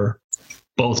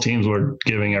both teams were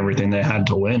giving everything they had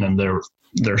to win, and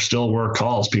there still were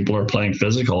calls. People are playing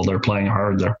physical, they're playing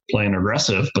hard, they're playing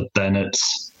aggressive, but then it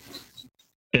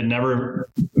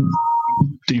never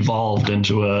devolved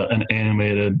into an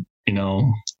animated,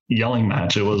 yelling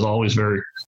match. It was always very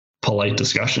polite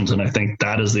discussions. And I think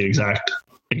that is the exact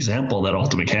example that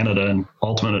Ultimate Canada and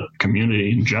Ultimate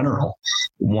community in general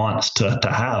wants to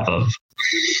have.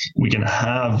 We can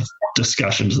have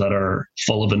discussions that are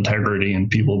full of integrity and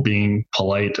people being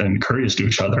polite and courteous to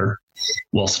each other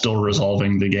while still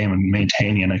resolving the game and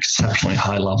maintaining an exceptionally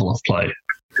high level of play.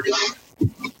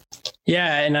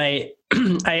 Yeah, and I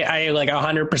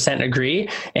 100% agree.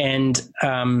 And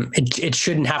it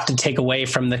shouldn't have to take away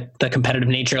from the competitive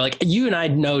nature. You and I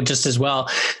know just as well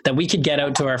that we could get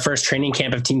out to our first training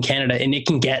camp of Team Canada and it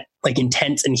can get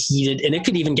intense and heated, and it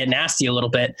could even get nasty a little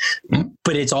bit,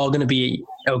 but it's all going to be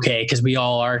okay because we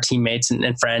all are teammates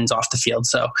and friends off the field.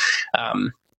 So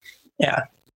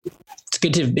it's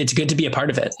good to be a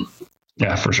part of it.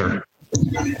 Yeah, for sure.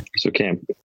 So Cam,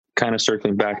 kind of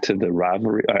circling back to the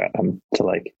rivalry, to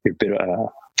your bit.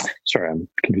 Sorry, I'm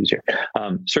confused here.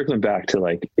 Circling back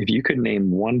to if you could name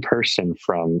one person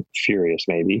from Furious,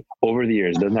 maybe over the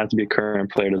years, doesn't have to be a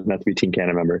current player, doesn't have to be a Team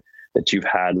Canada member, that you've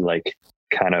had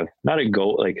kind of not a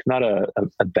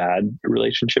bad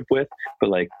relationship with, but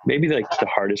like maybe like the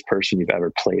hardest person you've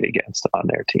ever played against on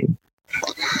their team?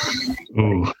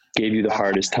 Ooh. Gave you the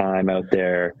hardest time out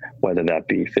there, whether that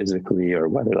be physically or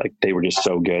whether like they were just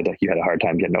so good that you had a hard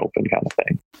time getting open, kind of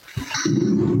thing.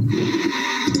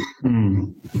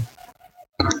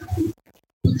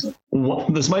 Well,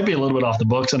 this might be a little bit off the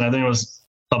books, and I think it was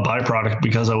a byproduct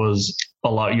because I was a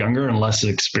lot younger and less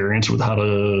experienced with how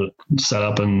to set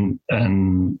up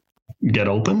and get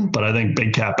open. But I think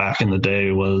Big Cat back in the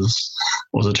day was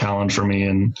a challenge for me,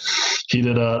 and he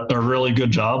did a really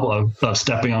good job of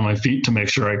stepping on my feet to make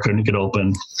sure I couldn't get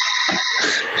open.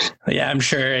 Yeah, I'm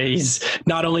sure he's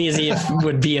not only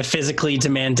would be a physically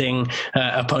demanding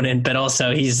opponent, but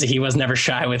also he was never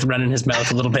shy with running his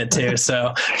mouth a little bit too.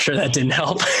 So I'm sure that didn't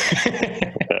help.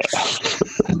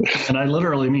 And I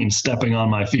literally mean stepping on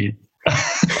my feet.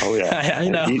 Oh yeah, I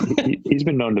know. He's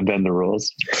been known to bend the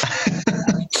rules.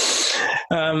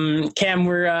 Cam,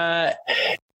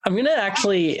 I'm gonna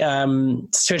actually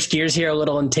switch gears here a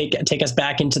little and take us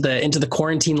back into the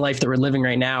quarantine life that we're living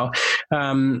right now.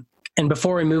 And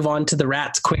before we move on to the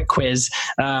Rats quick quiz,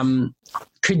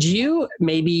 could you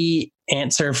maybe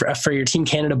answer for your Team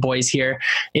Canada boys here,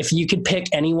 if you could pick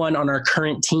anyone on our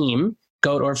current team,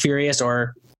 Goat or Furious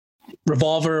or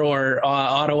Revolver or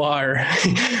Ottawa or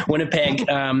Winnipeg,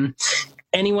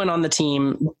 anyone on the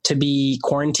team to be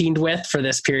quarantined with for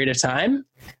this period of time,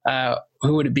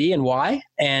 who would it be and why?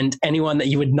 And anyone that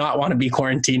you would not want to be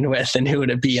quarantined with, and who would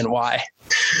it be and why?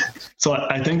 So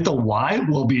I think the why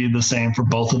will be the same for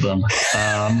both of them.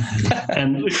 And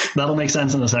that'll make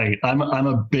sense in a second. I'm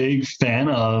a big fan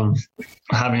of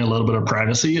having a little bit of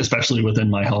privacy, especially within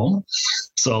my home.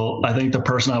 So I think the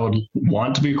person I would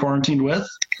want to be quarantined with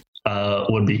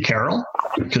would be Carroll,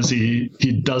 because he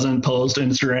doesn't post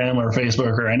Instagram or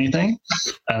Facebook or anything,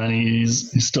 and then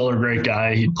he's still a great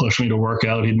guy. He'd push me to work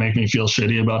out. He'd make me feel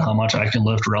shitty about how much I can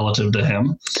lift relative to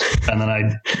him, and then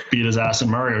I'd beat his ass in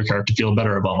Mario Kart to feel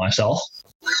better about myself.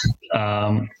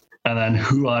 And then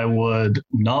who I would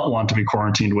not want to be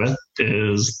quarantined with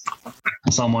is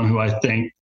someone who I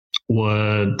think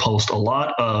would post a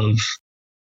lot of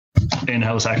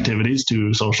in-house activities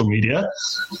to social media.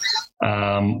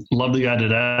 Love the guy to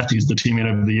death. He's the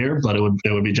teammate of the year, but it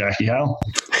would be Jackie Howe.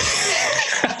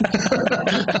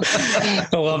 I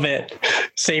love it.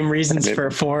 Same reasons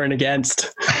for and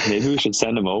against. Maybe we should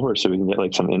send him over so we can get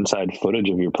like some inside footage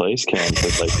of your place, Cam.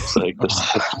 It's like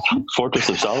this Fortress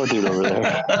of Solitude over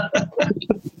there.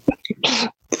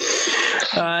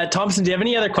 Thompson, do you have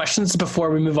any other questions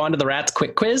before we move on to the Rats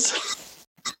quick quiz?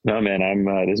 No, man.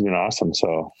 This has been awesome.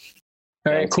 So.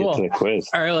 All right, cool. Get to the quiz.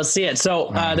 All right, let's see it.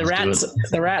 So the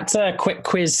Rats quick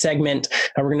quiz segment,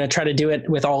 we're going to try to do it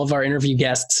with all of our interview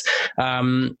guests.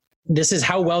 This is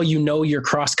how well you know your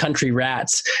cross-country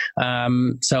Rats.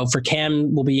 So for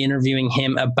Cam, we'll be interviewing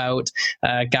him about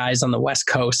guys on the West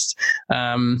Coast.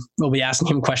 We'll be asking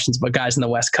him questions about guys on the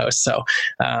West Coast. So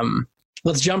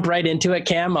let's jump right into it,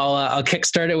 Cam. I'll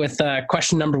kickstart it with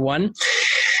question number 1.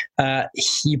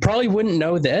 You probably wouldn't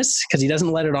know this because he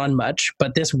doesn't let it on much,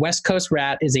 but this West Coast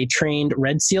Rat is a trained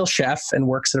Red Seal chef and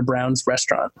works at a Brown's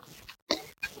restaurant.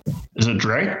 Is it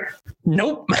Dre?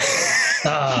 Nope.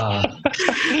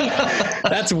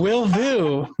 That's Will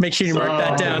Vu. Make sure you mark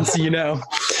that down so you know.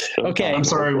 Okay. I'm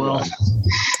sorry, Will.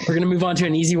 We're going to move on to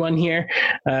an easy one here,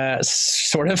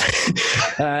 sort of.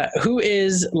 Who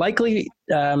is likely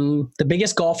the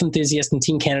biggest golf enthusiast in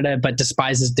Team Canada but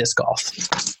despises disc golf?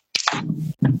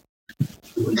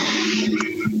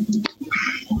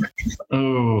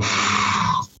 Oh,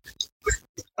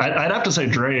 I'd have to say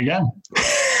Dre again.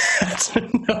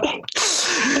 No.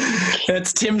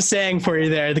 That's Tim Sang for you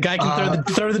there. The guy can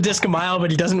throw the disc a mile, but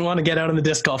he doesn't want to get out on the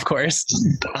disc golf course.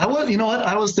 You know what?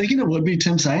 I was thinking it would be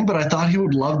Tim Sang, but I thought he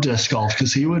would love disc golf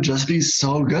because he would just be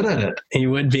so good at it. He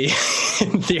would be,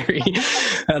 in theory.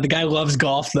 The guy loves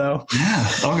golf, though. Yeah.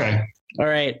 Okay. All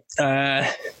right.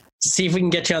 See if we can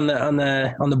get you on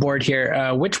the board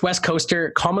here. Which West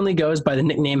Coaster commonly goes by the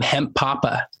nickname Hemp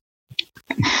Papa?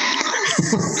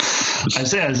 I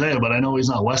say Isaiah, but I know he's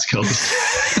not West Coast.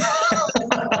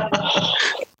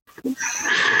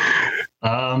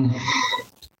 I'm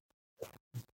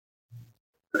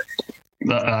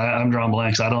drawing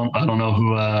blanks. I don't know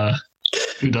who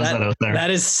does that out there. That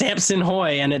is Samson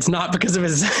Hoy, and it's not because of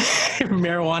his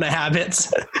marijuana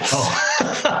habits.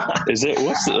 Oh. Is it?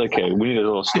 Okay, we need a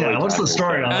little story. Yeah, what's the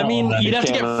story? I mean, you'd have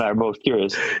to get. I'm both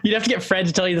curious. You'd have to get Fred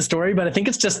to tell you the story, but I think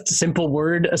it's just simple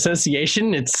word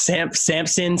association. It's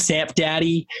Samson, Samp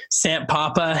Daddy, Samp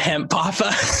Papa, Hemp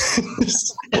Papa.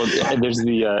 Well, there's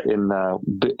the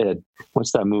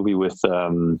what's that movie with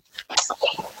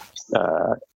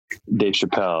Dave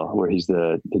Chappelle, where he's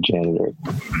the janitor.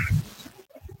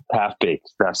 Half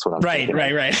Baked. That's what I'm thinking.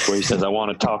 Right. Where he says, "I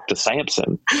want to talk to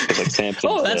Samson." It's like Samson.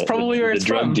 Oh, that's probably where it's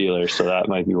drug from. dealer. So that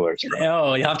might be where it's from.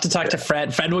 Oh, you'll have to talk to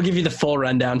Fred. Fred will give you the full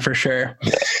rundown for sure.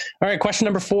 Yeah. All right, question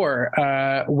number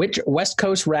 4. Which West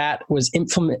Coast Rat was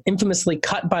infamously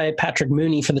cut by Patrick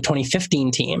Mooney for the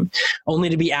 2015 team, only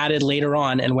to be added later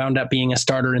on and wound up being a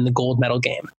starter in the gold medal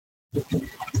game?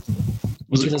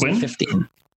 Was it 2015? Quinn?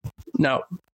 No.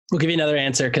 We'll give you another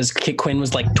answer because Kit Quinn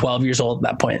was like 12 years old at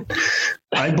that point.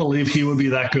 I believe he would be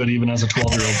that good even as a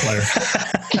 12-year-old player.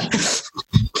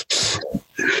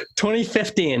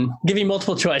 2015. Give you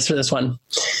multiple choice for this one.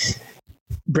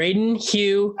 Braden,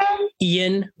 Hugh,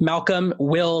 Ian, Malcolm,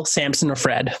 Will, Samson, or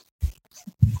Fred?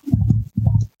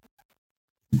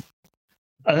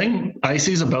 I think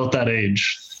Icy's about that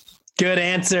age. Good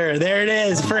answer. There it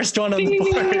is. First one on the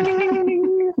board.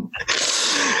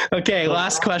 Okay,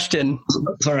 last question.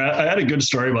 Sorry, I had a good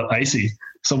story about Icy.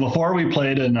 So before we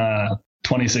played in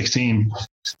 2016,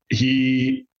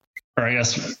 during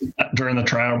the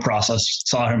tryout process,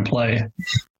 saw him play.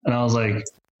 And I was like,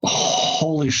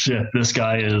 holy shit, this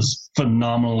guy is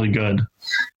phenomenally good.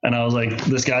 And I was like,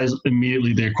 this guy's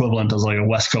immediately the equivalent of like a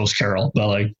West Coast Carroll, but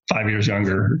like 5 years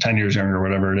younger, or 10 years younger,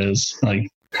 whatever it is.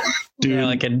 Like, dude, yeah,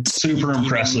 like a super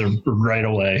impressive right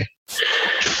away.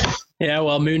 Yeah,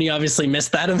 well, Mooney obviously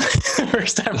missed that in the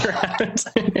first time around.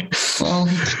 Well,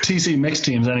 TC mixed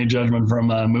teams, any judgment from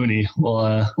Mooney,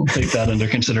 we'll take that into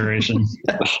consideration.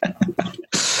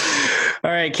 All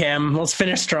right, Cam, let's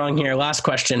finish strong here. Last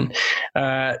question.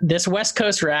 This West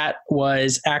Coast Rat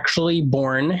was actually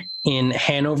born in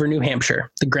Hanover, New Hampshire,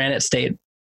 the Granite State.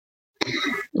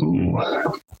 Ooh.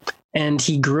 And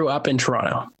he grew up in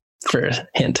Toronto, for a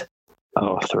hint.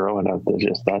 Oh, throwing up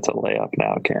digits. That's a layup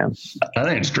now, Cam. I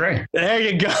think it's Dre. There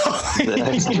you go.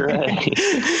 That's Dre.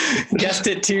 Guessed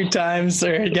it 2 times,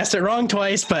 or guessed it wrong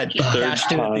twice, but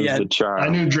cashed it at the end. I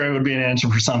knew Dre would be an answer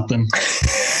for something.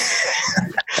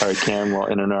 All right, Cam. Well,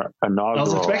 in an inaugural... I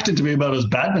was expecting to be about his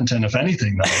badminton, if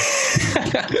anything, though.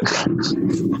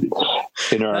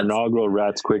 In our inaugural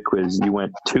Rats Quick Quiz, you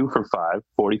went 2 for 5,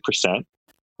 40%.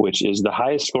 Which is the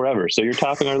highest score ever. So you're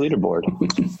topping our leaderboard.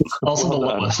 Also the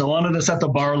lowest. I wanted to set the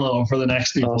bar low for the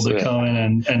next people to come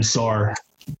in and soar.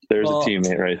 There's a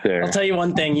teammate right there. I'll tell you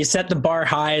one thing. You set the bar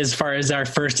high as far as our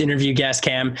first interview guest,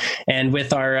 Cam. And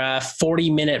with our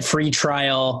 40-minute free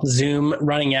trial Zoom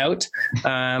running out,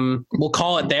 we'll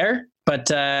call it there. But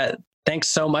thanks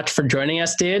so much for joining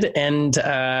us, dude. And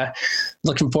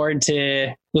looking forward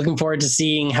to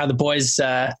seeing how the boys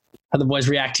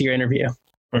react to your interview.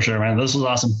 For sure, man. This was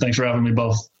awesome. Thanks for having me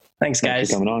both. Thanks, guys.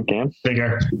 Thanks for coming on, Cam. Take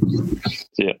care.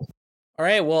 See ya. All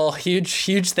right. Well,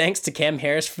 huge thanks to Cam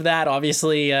Harris for that.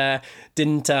 Obviously,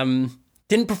 didn't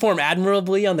perform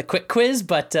admirably on the quick quiz,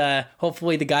 but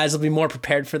hopefully the guys will be more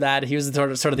prepared for that. He was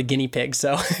sort of the guinea pig,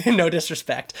 so no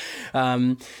disrespect.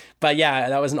 But yeah,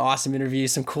 that was an awesome interview.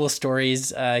 Some cool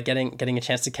stories. Getting a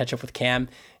chance to catch up with Cam,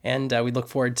 and we look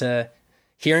forward to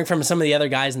hearing from some of the other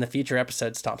guys in the future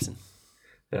episodes, Thompson.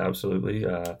 Yeah, absolutely.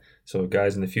 So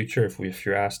guys, in the future, if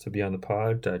you're asked to be on the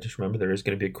pod, just remember there is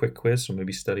going to be a quick quiz. So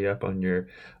maybe study up on your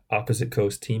opposite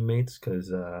coast teammates,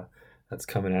 because that's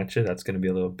coming at you. That's going to be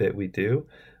a little bit we do.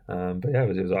 But yeah,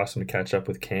 it was awesome to catch up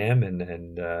with Cam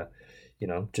and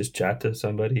just chat to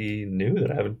somebody new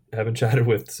that I haven't chatted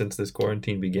with since this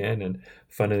quarantine began. And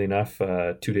funnily enough,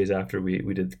 2 days after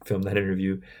we did film that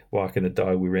interview, walking the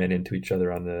dog, we ran into each other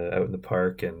out in the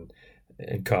park and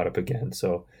caught up again.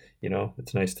 So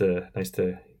it's nice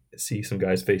to see some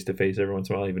guys face to face every once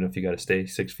in a while, even if you got to stay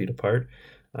 6 feet apart.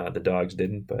 The dogs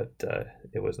didn't, but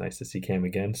it was nice to see Cam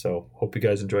again. So hope you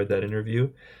guys enjoyed that interview,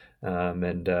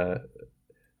 and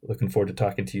looking forward to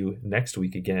talking to you next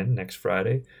week again, next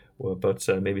Friday, about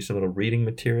maybe some little reading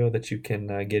material that you can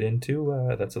get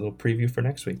into. That's a little preview for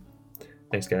next week.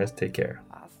 Thanks, guys. Take care.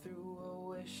 I threw a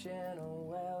wish in a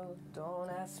well.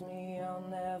 Don't ask me, I'll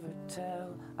never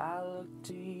tell. I looked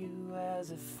to you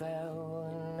as it fell,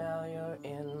 and now you're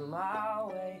in my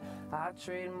way. I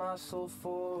trade my soul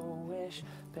for a wish,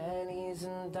 pennies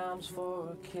and dimes for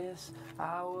a kiss.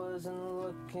 I wasn't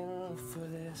looking for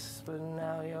this, but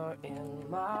now you're in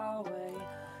my way.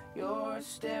 Your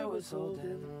stare was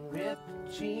holding,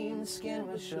 ripped jeans, skin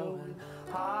was showing.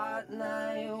 Hot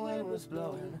night, wind was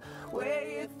blowing. Where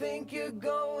you think you're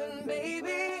going,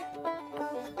 baby?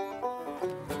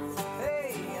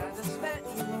 Hey, I just met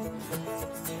you.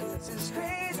 This is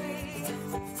crazy.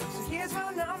 So here's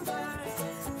my number.